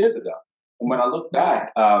was 10 years ago, and when I look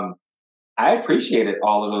back, I appreciated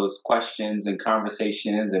all of those questions and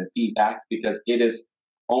conversations and feedback because it has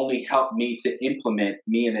only helped me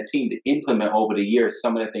and the team to implement over the years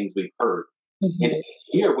some of the things we've heard. And each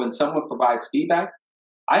year, when someone provides feedback,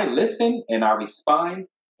 I listen and I respond,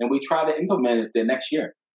 and we try to implement it the next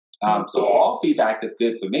year. So all feedback is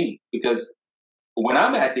good for me because when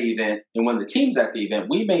I'm at the event and when the team's at the event,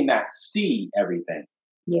 we may not see everything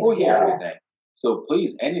or hear everything. So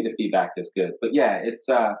please, any of the feedback is good. But yeah, it's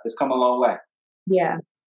come a long way. Yeah,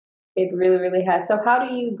 it really, really has. So how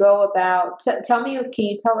do you go about, can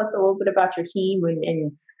you tell us a little bit about your team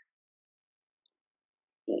and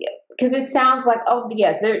because it sounds like,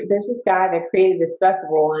 there's this guy that created this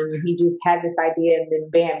festival and he just had this idea and then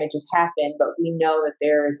bam, it just happened. But we know that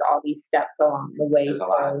there's all these steps along the way.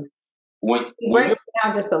 So break it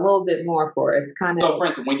down just a little bit more for us, kind of. So, for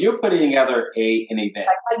instance, when you're putting together an event,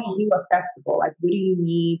 like how do you do a festival? Like, what do you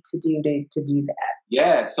need to do to do that?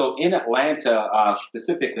 Yeah, so in Atlanta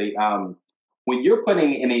specifically, when you're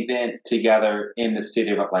putting an event together in the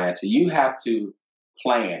city of Atlanta, you have to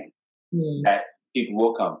plan that people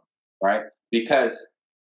will come, right? Because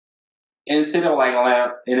in the city of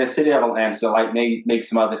Atlanta, so like maybe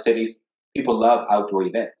some other cities, people love outdoor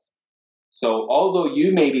events. So although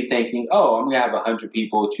you may be thinking, oh, I'm going to have 100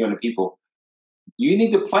 people, 200 people, you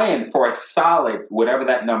need to plan for a solid, whatever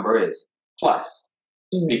that number is, plus.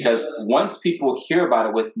 Because once people hear about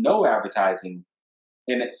it with no advertising,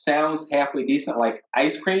 and it sounds halfway decent, like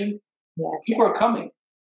ice cream, people are coming.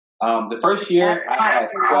 The first year I had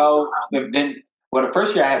 12. The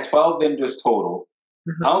first year I had 12 vendors total.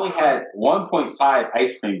 I only had 1.5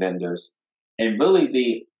 ice cream vendors, and really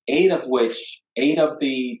the 8 of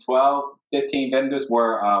the 12, 15 vendors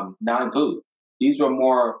were non-food. These were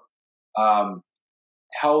more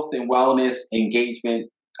health and wellness engagement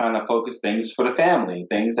kind of focused things for the family,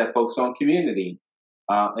 things that focus on community.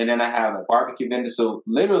 And then I have a barbecue vendor. So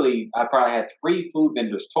literally, I probably had 3 food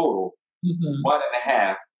vendors total.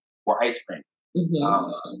 1.5 were ice cream.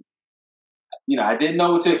 I didn't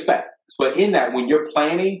know what to expect. But in that, when you're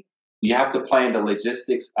planning, you have to plan the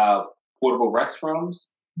logistics of portable restrooms,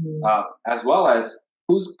 as well as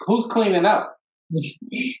who's cleaning up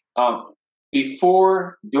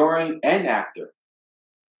before, during, and after.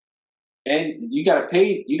 And you gotta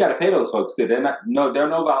pay those folks too. There are no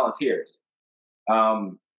volunteers.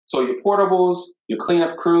 So your portables, your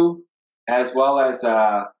cleanup crew, as well as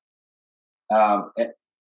the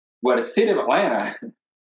city of Atlanta,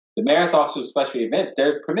 the mayor's office of special events,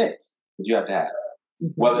 there's permits that you have to have,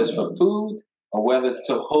 whether it's for food or whether it's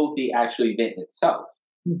to hold the actual event itself.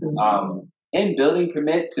 And building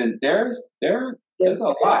permits, and there's a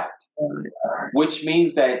lot, which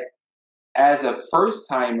means that as a first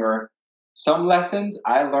timer, some lessons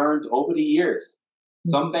I learned over the years.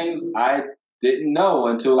 Some things I didn't know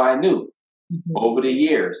until I knew over the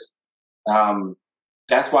years.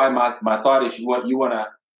 That's why my thought is you want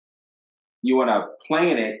to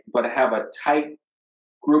plan it, but have a tight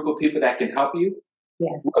group of people that can help you.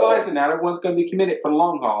 Realizing not everyone's going to be committed for the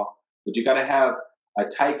long haul, but you got to have a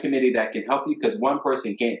tight committee that can help you because one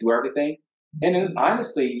person can't do everything. And then,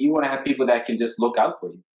 honestly, you want to have people that can just look out for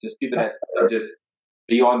you, just people that can just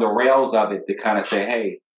be on the rails of it to kind of say,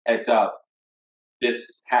 hey, heads up,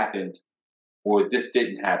 this happened or this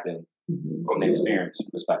didn't happen from the experience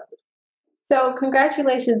perspective. So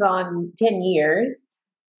congratulations on 10 years.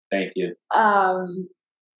 Thank you.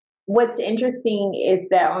 What's interesting is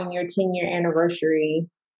that on your 10-year anniversary,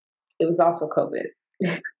 it was also COVID.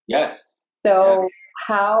 Yes. So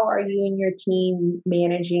how are you and your team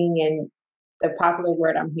managing, and the popular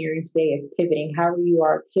word I'm hearing today is pivoting, how you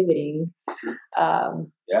are pivoting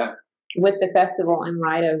with the festival in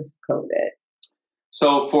light of COVID?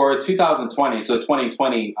 So for 2020, so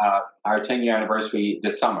 2020, our 10-year anniversary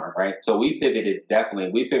this summer, right? So we pivoted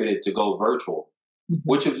to go virtual,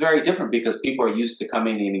 which was very different because people are used to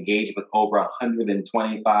coming and engage with over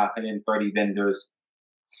 125, 130 vendors,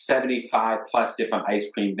 75 plus different ice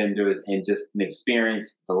cream vendors, and just an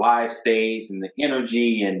experience the live stage and the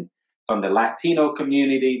energy, and from the Latino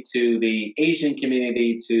community to the Asian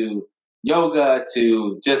community to yoga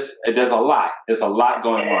to just, there's a lot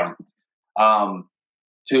going on.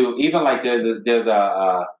 To even like there's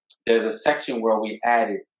a section where we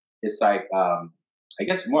added, it's like I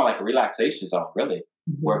guess more like a relaxation zone, really,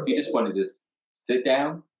 where if you just want to just sit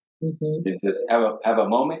down and just have a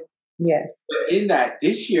moment. Yes. But in that,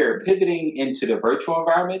 this year, pivoting into the virtual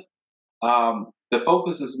environment, the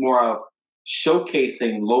focus is more of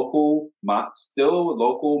showcasing local mom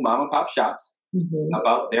and pop shops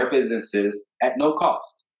about their businesses at no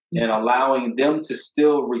cost, and allowing them to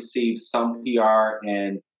still receive some PR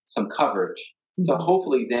and some coverage to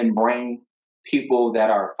hopefully then bring people that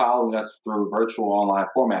are following us through virtual online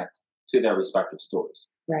formats to their respective stores.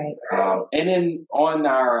 Right. And then on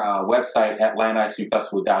our website at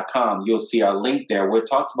AtlantaIceCreamFestival.com, you'll see our link there where it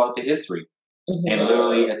talks about the history. And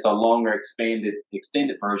literally it's a longer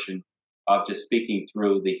extended version of just speaking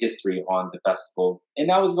through the history on the festival. And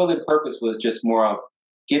that was really the purpose, was just more of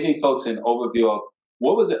giving folks an overview of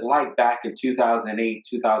what was it like back in 2008,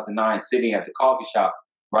 2009, sitting at the coffee shop,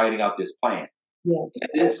 writing out this plan. Yes. And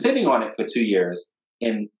then sitting on it for 2 years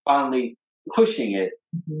and finally pushing it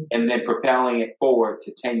and then propelling it forward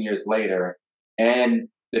to 10 years later and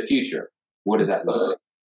the future. What does that look like?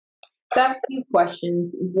 So I have two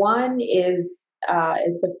questions. One is,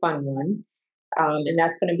 it's a fun one. And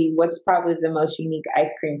that's going to be, what's probably the most unique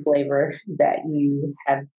ice cream flavor that you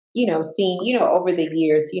have, seen, over the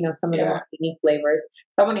years, some of the most unique flavors.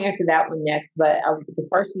 So I want to answer that one next. But the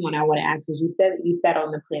first one I want to ask is, you said that you sat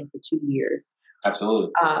on the plan for 2 years.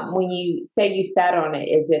 Absolutely. When you say you sat on it,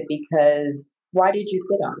 is it because, why did you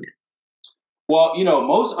sit on it? Well,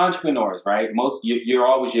 most entrepreneurs, right? You're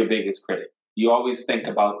always your biggest critic. You always think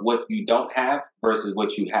about what you don't have versus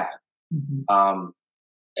what you have.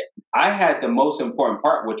 I had the most important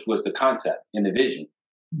part, which was the concept and the vision,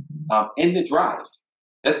 and the drive.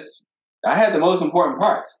 I had the most important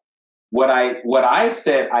parts. What I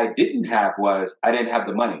said I didn't have was I didn't have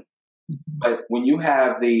the money. But when you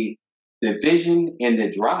have the vision and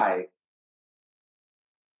the drive,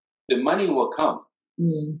 the money will come.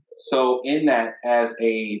 So in that, as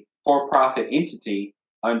a for-profit entity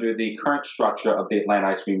under the current structure of the Atlanta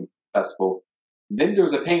Ice Cream Festival,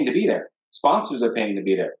 vendors are paying to be there. Sponsors are paying to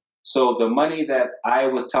be there. So the money that I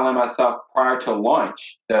was telling myself prior to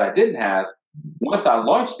launch that I didn't have, once I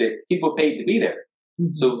launched it, people paid to be there.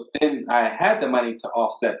 So then I had the money to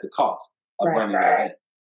offset the cost of running that event,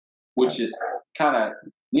 which is kind of,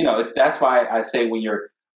 that's why I say when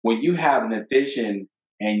you have an vision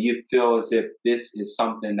and you feel as if this is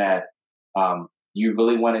something that you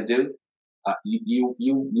really want to do, you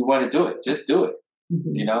want to do it. Just do it.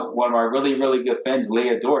 One of my really, really good friends,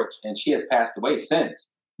 Leah Dorch, and she has passed away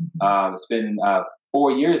since. It's been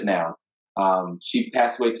 4 years now. She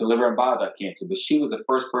passed away to liver and bile duct cancer, but she was the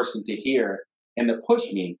first person to hear and to push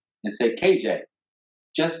me and say, KJ,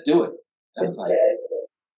 just do it. I was like,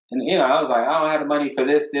 I don't have the money for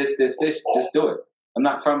this, just do it. I'm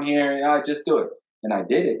not from here, just do it. And I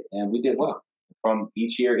did it, and we did well. From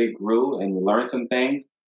each year it grew, and we learned some things.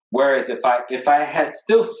 Whereas if I had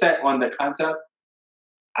still set on the concept,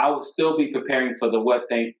 I would still be preparing for the what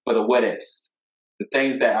ifs, the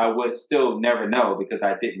things that I would still never know because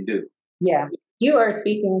I didn't do. Yeah, you are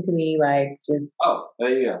speaking to me like just. Oh,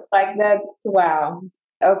 there you go. Like that's wow.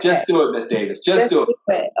 Okay. Just do it, Miss Davis. Just do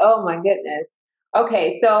it. Oh my goodness.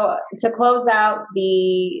 Okay, so to close out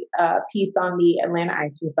the piece on the Atlanta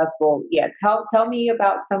Ice Cream Festival, tell me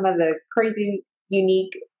about some of the crazy,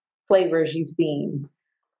 unique flavors you've seen.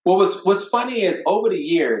 Well, what's funny is over the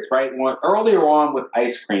years, right? Earlier on with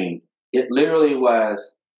ice cream, it literally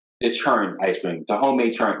was the churn ice cream, the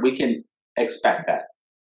homemade churn. We can expect that.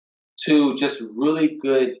 To just really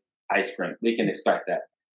good ice cream, we can expect that.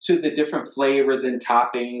 To the different flavors and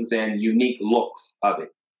toppings and unique looks of it.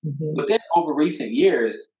 Mm-hmm. But then over recent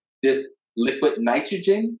years, this liquid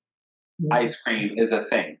nitrogen ice cream is a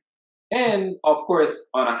thing. And of course,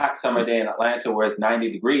 on a hot summer day in Atlanta where it's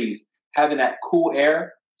 90 degrees, having that cool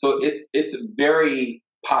air, so it's very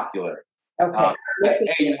popular. Okay. Let's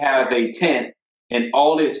say you have a tent and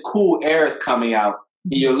all this cool air is coming out,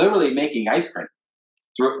 and you're literally making ice cream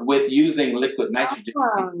with using liquid nitrogen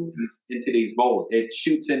into these bowls. It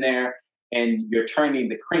shoots in there, and you're turning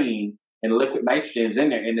the cream, and liquid nitrogen is in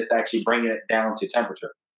there, and it's actually bringing it down to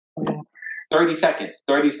temperature. 30 seconds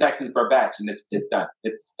per batch, and it's done.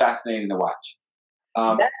 It's fascinating to watch.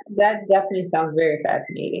 That definitely sounds very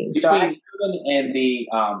fascinating. Between and the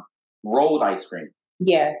rolled ice cream.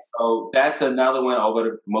 Yes. So that's another one over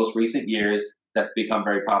the most recent years that's become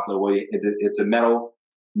very popular. It's a metal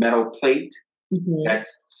plate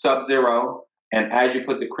that's sub-zero, and as you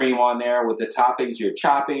put the cream on there with the toppings, you're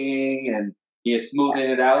chopping and you're smoothing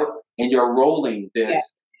it out, and you're rolling this.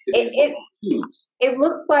 Yeah. It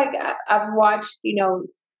looks like I've watched,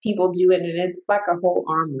 people do it, and it's like a whole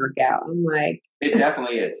arm workout. I'm like, it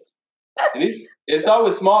definitely is. And it's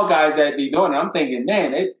always small guys that be doing it. I'm thinking,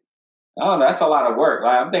 man, I don't know, that's a lot of work.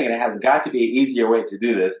 Like, I'm thinking it has got to be an easier way to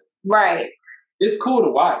do this. Right. It's cool to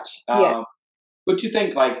watch. But you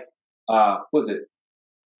think like, was it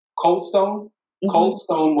Cold Stone? Mm-hmm. Cold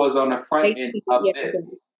Stone was on the front end of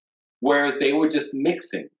this, whereas they were just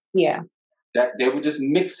mixing. Yeah. That they were just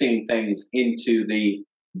mixing things into the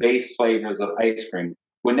base flavors of ice cream.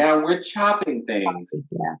 Well, now we're chopping things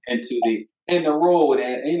into the roll,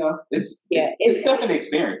 and it's definitely an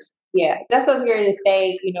experience. Yeah, that's what I was going to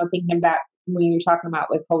say. Thinking about when you're talking about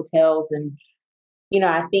with hotels, and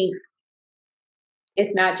I think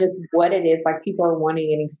it's not just what it is. Like, people are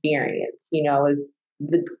wanting an experience. Is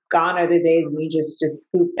gone are the days when you just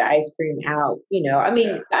scoop the ice cream out.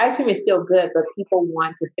 The ice cream is still good, but people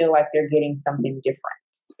want to feel like they're getting something different.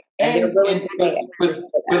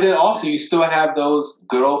 But then also you still have those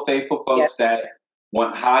good old faithful folks that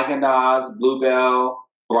want Haagen-Dazs, Bluebell,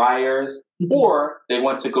 Breyers, or they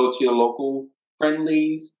want to go to your local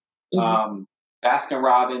Friendlies, Baskin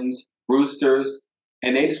Robbins, Roosters,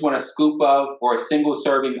 and they just want a scoop of or a single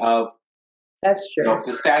serving of. That's true.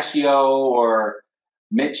 Pistachio or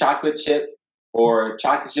mint chocolate chip or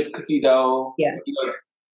chocolate chip cookie dough. Yeah.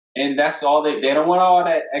 And that's all they don't want all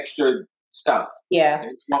that extra stuff. Yeah. They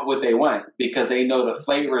just want what they want because they know the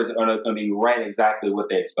flavors are going to be right exactly what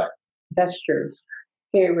they expect. That's true.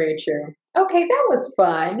 Very, very true. Okay, that was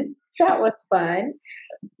fun.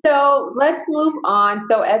 So let's move on.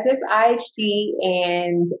 So as if IHG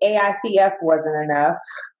and AICF wasn't enough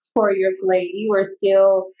for your plate, you are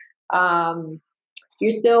still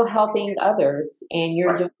you're still helping others, and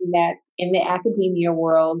you're doing that in the academia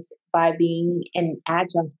world by being an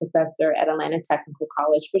adjunct professor at Atlanta Technical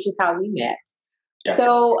College, which is how we met. Yeah.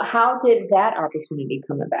 So how did that opportunity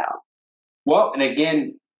come about? Well, and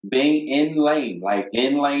again, being in lane,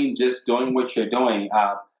 just doing what you're doing.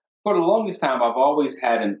 For the longest time, I've always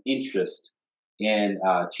had an interest in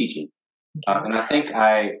teaching. And I think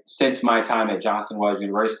since my time at Johnson Wales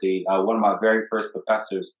University, one of my very first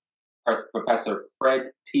professors, Professor Fred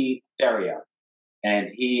T. Faria, and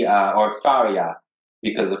he, or Faria,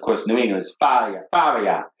 because of course New England is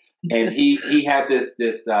Faria, and he had this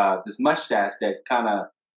mustache that kind of,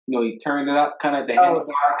 he turned it up, kind of the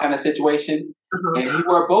handlebar kind of situation, and he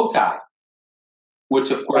wore a bow tie, which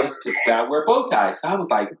of course I wear bow ties. So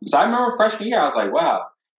I remember freshman year, I was like, wow.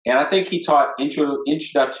 And I think he taught intro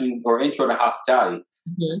to hospitality.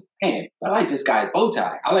 Man, I like this guy's bow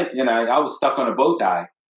tie. I was stuck on a bow tie.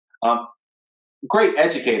 Great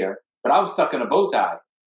educator, but I was stuck in a bow tie.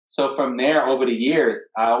 So from there, over the years,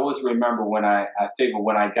 I always remember when I figured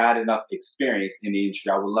when I got enough experience in the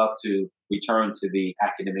industry, I would love to return to the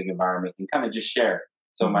academic environment and kind of just share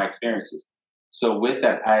some of my experiences. So with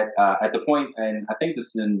that, at the point, and I think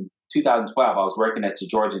this is in 2012, I was working at the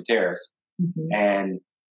Georgian Terrace, and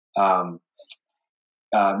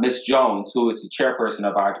Miss Jones, who is the chairperson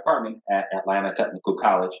of our department at Atlanta Technical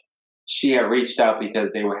College, she had reached out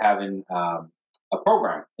because they were having a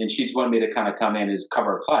program, and she just wanted me to kind of come in and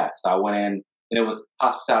cover a class. So I went in, and it was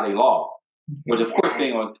hospitality law, which of course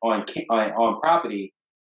being on property,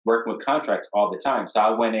 working with contracts all the time. So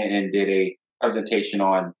I went in and did a presentation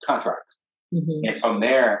on contracts. And from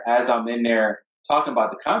there, as I'm in there talking about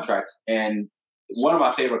the contracts, and one of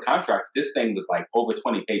my favorite contracts, this thing was like over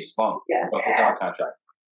 20 pages long, a hotel contract.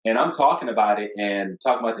 And I'm talking about it and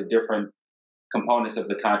talking about the different components of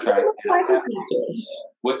the contract.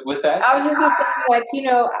 What's that? I was just saying,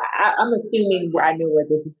 I'm assuming I know where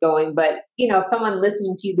this is going, but someone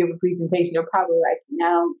listening to you give a presentation, they're probably like,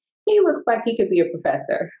 he looks like he could be a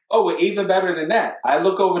professor. Oh, well, even better than that. I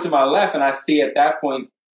look over to my left and I see at that point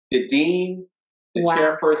the dean, the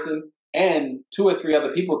chairperson, and 2 or 3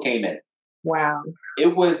 other people came in. Wow.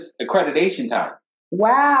 It was accreditation time.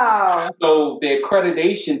 Wow. So the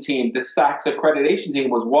accreditation team, the SACS accreditation team,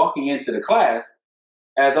 was walking into the class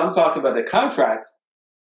as I'm talking about the contracts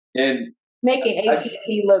and making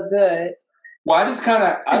ATP look good. Well, I just kind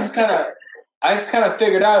of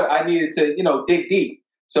figured out I needed to, dig deep.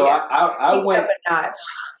 So I went up a notch.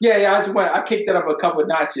 Yeah, I kicked it up a couple of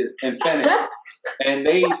notches and finished. And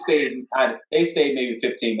they stayed maybe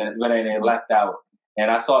 15 minutes when they left out. And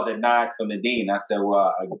I saw the nod from the dean. I said,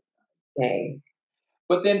 well, okay.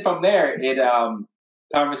 But then from there,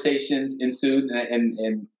 conversations ensued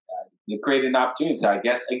and it created an opportunity. So I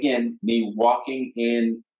guess, again, me walking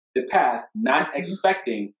in the path, not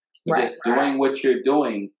expecting, just doing what you're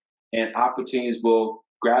doing, and opportunities will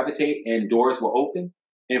gravitate and doors will open.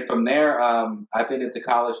 And from there, I've been into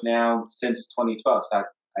college now since 2012. So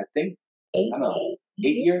I think, 8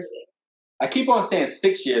 years. I keep on saying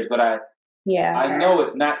 6 years, but I know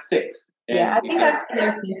it's not 6. I think I've been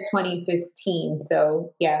there since 2015.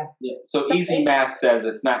 So, yeah. So easy math says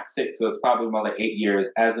it's not 6. So it's probably more like 8 years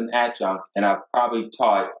as an adjunct. And I've probably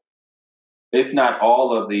taught, if not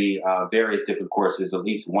all of the various different courses, at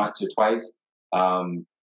least once or twice.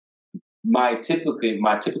 My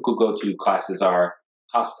typical go-to classes are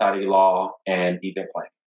hospitality law and event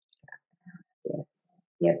planning.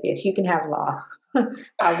 Yes. You can have law.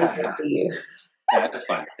 I'll leave it for you. Yeah, that's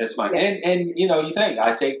fine. Yeah. And you think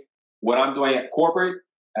I take what I'm doing at corporate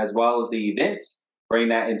as well as the events, bring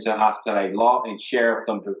that into hospitality law and share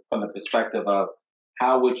from the perspective of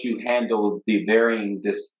how would you handle the varying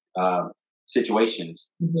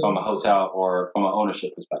situations from a hotel or from an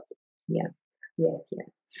ownership perspective. Yeah. Yes.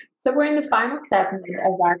 So we're in the final segment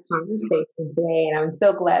of our conversation today, and I'm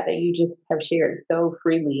so glad that you just have shared so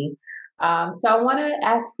freely. So I want to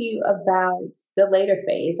ask you about the later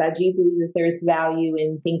phase. I do believe that there's value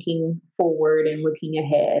in thinking forward and looking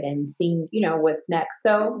ahead and seeing, what's next.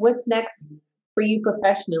 So what's next for you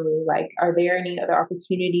professionally? Like, are there any other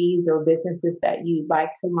opportunities or businesses that you'd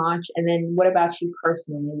like to launch? And then what about you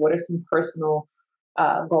personally? What are some personal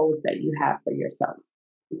goals that you have for yourself?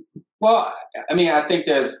 Well, I mean, I think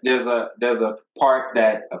there's a part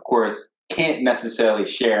that, of course, can't necessarily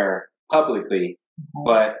share publicly,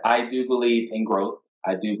 but I do believe in growth.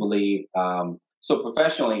 I do believe, so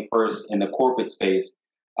professionally first in the corporate space,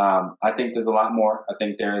 I think there's a lot more. I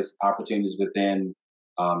think there's opportunities within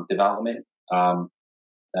development, hotel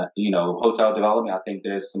development. I think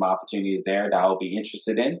there's some opportunities there that I'll be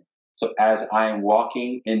interested in. So as I'm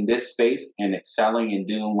walking in this space and excelling and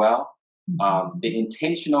doing well, the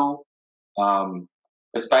intentional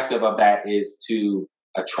perspective of that is to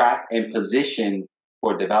attract and position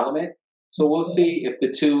for development. So we'll see if the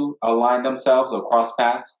two align themselves or cross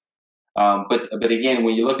paths. But again,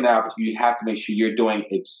 when you're looking at opportunity, you have to make sure you're doing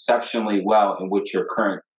exceptionally well in what your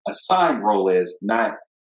current assigned role is, not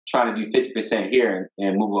trying to do 50% here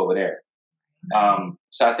and move over there.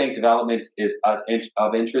 So I think development is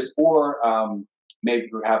of interest, or maybe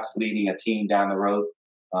perhaps leading a team down the road.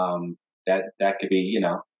 That could be,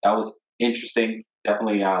 that was interesting.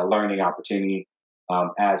 Definitely a learning opportunity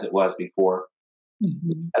as it was before.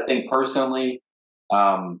 I think personally,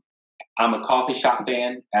 I'm a coffee shop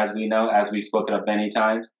fan, as we know, as we've spoken of many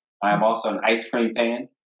times. I'm also an ice cream fan,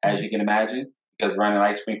 as you can imagine, because we're in an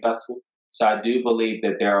ice cream festival. So I do believe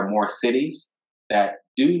that there are more cities that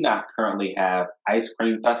do not currently have ice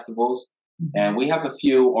cream festivals. And we have a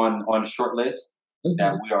few on a short list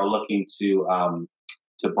that we are looking to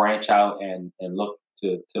branch out and look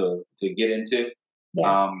to get into.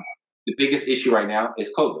 Yes. The biggest issue right now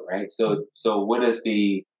is COVID, right? So what is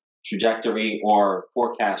the trajectory or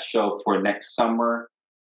forecast show for next summer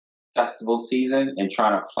festival season and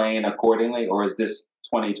trying to plan accordingly, or is this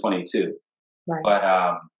 2022? Right.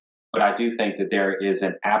 But I do think that there is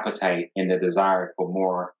an appetite and a desire for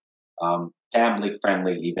more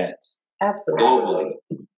family-friendly events. Absolutely.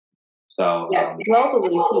 Globally. So yes,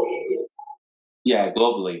 globally. Yeah,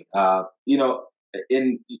 globally. You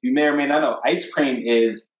may or may not know, ice cream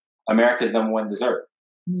is America's #1 dessert.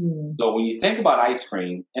 So when you think about ice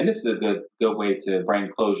cream, and this is a good way to bring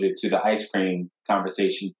closure to the ice cream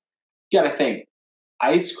conversation, you got to think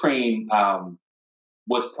ice cream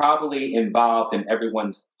was probably involved in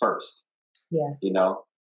everyone's first. Yes.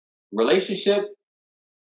 Relationship.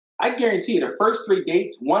 I guarantee you, the first 3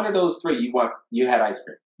 dates, one of those 3, you had ice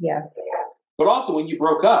cream. Yeah. But also when you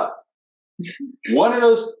broke up, one of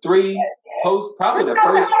those three posts, probably the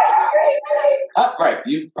first, right,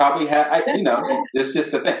 you probably had, it's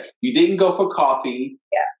just the thing. You didn't go for coffee.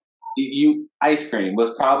 Yeah. You ice cream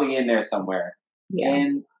was probably in there somewhere. Yeah.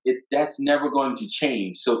 And that's never going to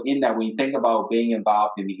change. So in that, when you think about being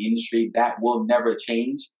involved in the industry, that will never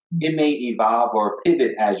change. It may evolve or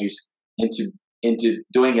pivot as you into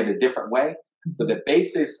doing it a different way. But the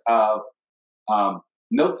basis of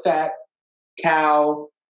milk fat, cow,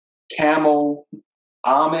 camel,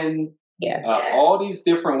 almond, all these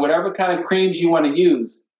different, whatever kind of creams you want to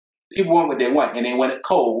use, people want what they want. And they want it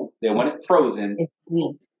cold. They want it frozen. It's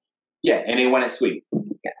sweet. Yeah, and they want it sweet.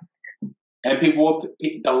 Yeah. And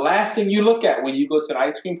the last thing you look at when you go to the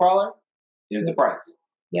ice cream parlor is the price.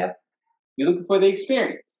 Yep. You're looking for the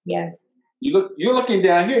experience. Yes. You're looking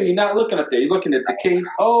down here. You're not looking up there. You're looking at the case.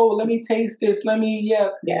 Oh, let me taste this. Yeah.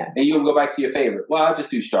 And you'll go back to your favorite. Well, I'll just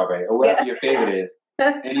do strawberry or whatever your favorite is.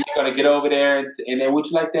 And you're gonna get over there and then would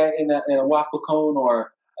you like that in a waffle cone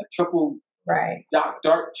or a triple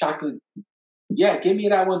dark chocolate? Yeah, give me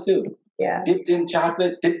that one too. Yeah. Dipped in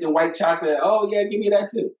chocolate, dipped in white chocolate. Oh yeah, give me that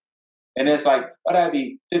too. And it's like, oh, that'd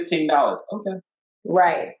be $15. Okay.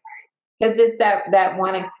 Right. Because it's that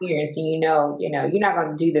one experience, and you're not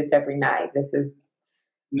going to do this every night. This is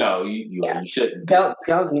you shouldn't. Don't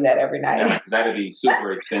do that every night. No, that'd be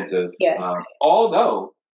super expensive. Yes.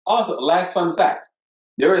 Although, also, last fun fact: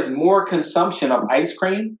 there is more consumption of ice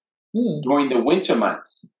cream during the winter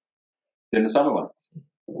months than the summer months.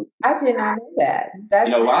 I did not know that.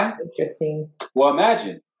 That's why? Interesting. Well,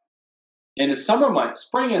 imagine in the summer months,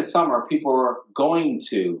 spring and summer, people are going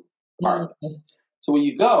to parties. So when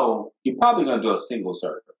you go, you're probably going to do a single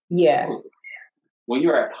serve. Yes. When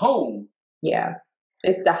you're at home. Yeah.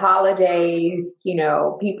 It's the holidays,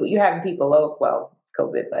 you're having people over, well,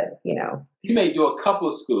 COVID, but, You may do a couple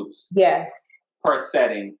of scoops. Yes. Per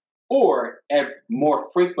setting or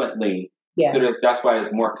more frequently. Yes. So that's why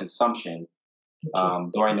there's more consumption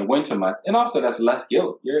during the winter months. And also that's less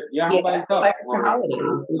guilt. You're home by yourself.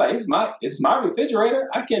 Like it's my refrigerator.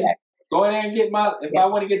 I can go in there and get I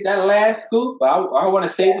want to get that last scoop, I want to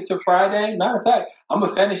save it to Friday. Matter of fact, I'm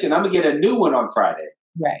going to finish it. I'm going to get a new one on Friday.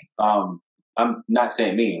 Right. I'm not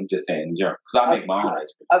saying me. I'm just saying in general because I make my own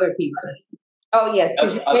ice cream. Other people. Oh, yes.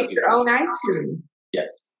 Because you make your own ice cream.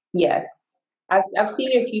 Yes. Yes. I've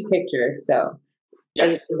seen a few pictures, so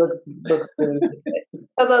yes. It looks really good.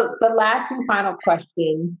 So the last and final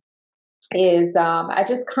question is I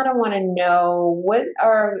just kind of want to know what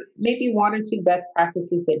are maybe one or two best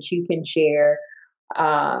practices that you can share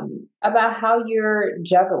about how you're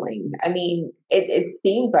juggling. I mean, it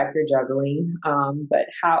seems like you're juggling, but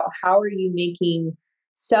how are you making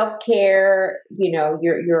self-care?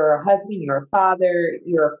 You're a husband, you're a father,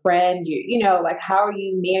 you're a friend. How are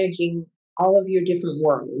you managing all of your different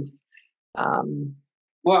worlds?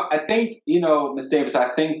 Well, I think, Ms. Davis, I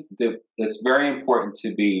think that it's very important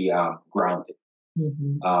to be grounded.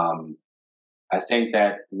 Mm-hmm. I think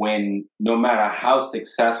that no matter how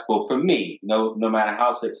successful, for me, no matter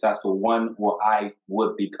how successful one or I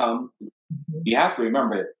would become, you have to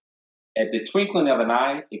remember at the twinkling of an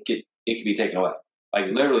eye, it could be taken away.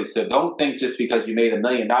 Like literally, so don't think just because you made $1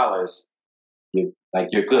 million,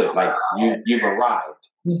 you're good, like you've arrived.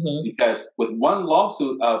 Mm-hmm. Because with one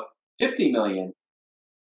lawsuit of 50 million,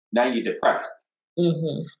 now you're depressed.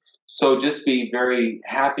 Mm-hmm. So just be very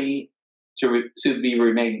happy to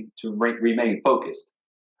remain focused.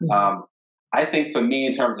 Mm-hmm. I think for me,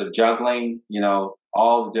 in terms of juggling,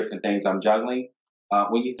 all the different things I'm juggling,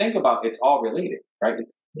 when you think about it's all related, right?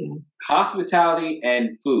 It's hospitality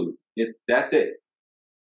and food. That's it.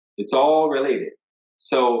 It's all related.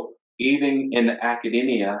 So even in the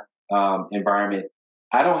academia environment,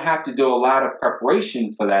 I don't have to do a lot of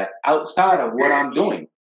preparation for that outside of what I'm doing.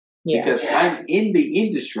 Because I'm in the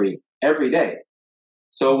industry every day.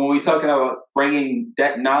 So when we're talking about bringing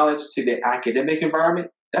that knowledge to the academic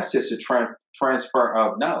environment, that's just a transfer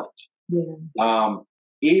of knowledge. Yeah.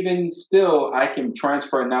 Even still, I can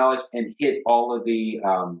transfer knowledge and hit all of the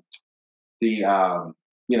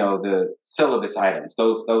syllabus items.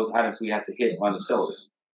 Those items we have to hit on the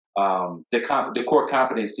syllabus. The core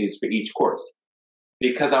competencies for each course.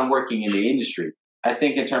 Because I'm working in the industry, I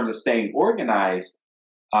think in terms of staying organized.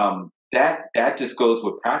 That just goes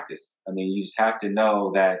with practice. I mean, you just have to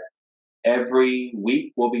know that every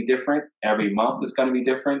week will be different. Every month is going to be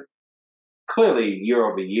different. Clearly, year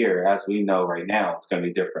over year, as we know right now, it's going to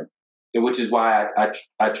be different. Which is why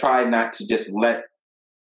I try not to just let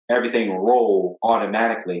everything roll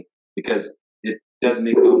automatically because it doesn't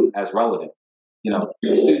become as relevant.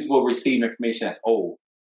 Students will receive information that's old.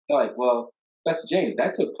 They're like, well, Pastor James,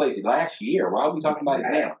 that took place last year. Why are we talking about it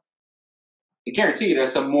now? I guarantee you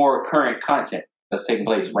there's some more current content that's taking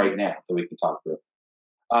place right now that we can talk through.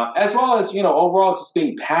 As well as, overall just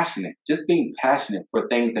being passionate for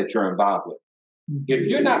things that you're involved with. Mm-hmm. If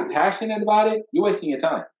you're not passionate about it, you're wasting your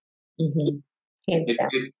time. Mm-hmm.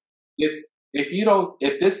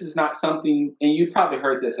 If this is not something, and you probably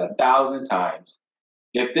heard this 1,000 times,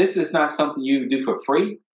 if this is not something you do for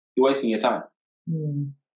free, you're wasting your time.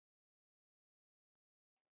 Mm.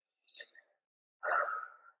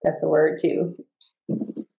 That's a word too.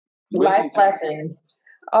 Life lessons.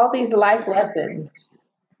 All these life lessons.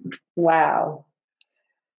 Wow.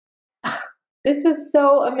 This was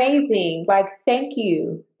so amazing. Thank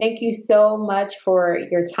you. Thank you so much for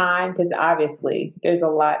your time, because obviously there's a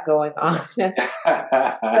lot going on.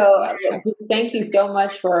 So just thank you so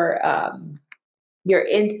much for your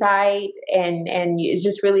insight, and it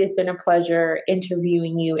just really has been a pleasure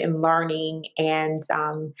interviewing you and learning. And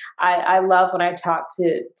I love when I talk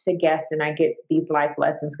to guests and I get these life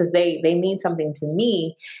lessons, because they mean something to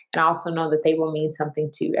me, and I also know that they will mean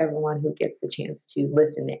something to everyone who gets the chance to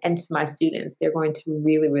listen. And to my students, they're going to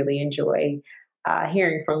really, really enjoy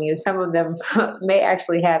hearing from you. Some of them may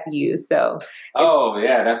actually have you. So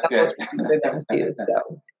that's good.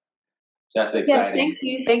 So. That's exciting.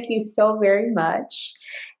 Yes, thank you so very much.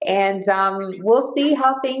 And we'll see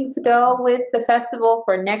how things go with the festival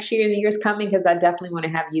for next year and the years coming, because I definitely want to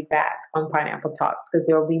have you back on Pineapple Talks, because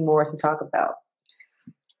there will be more to talk about.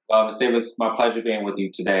 Well, Ms. Davis, it was my pleasure being with you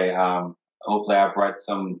today. Hopefully I brought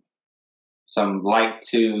some light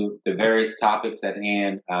to the various topics at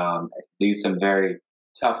hand. These some very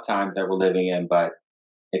tough times that we're living in, but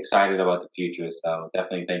excited about the future. So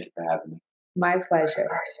definitely thank you for having me. My pleasure.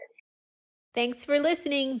 Thanks for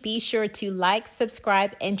listening. Be sure to like,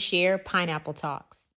 subscribe, and share Pineapple Talks.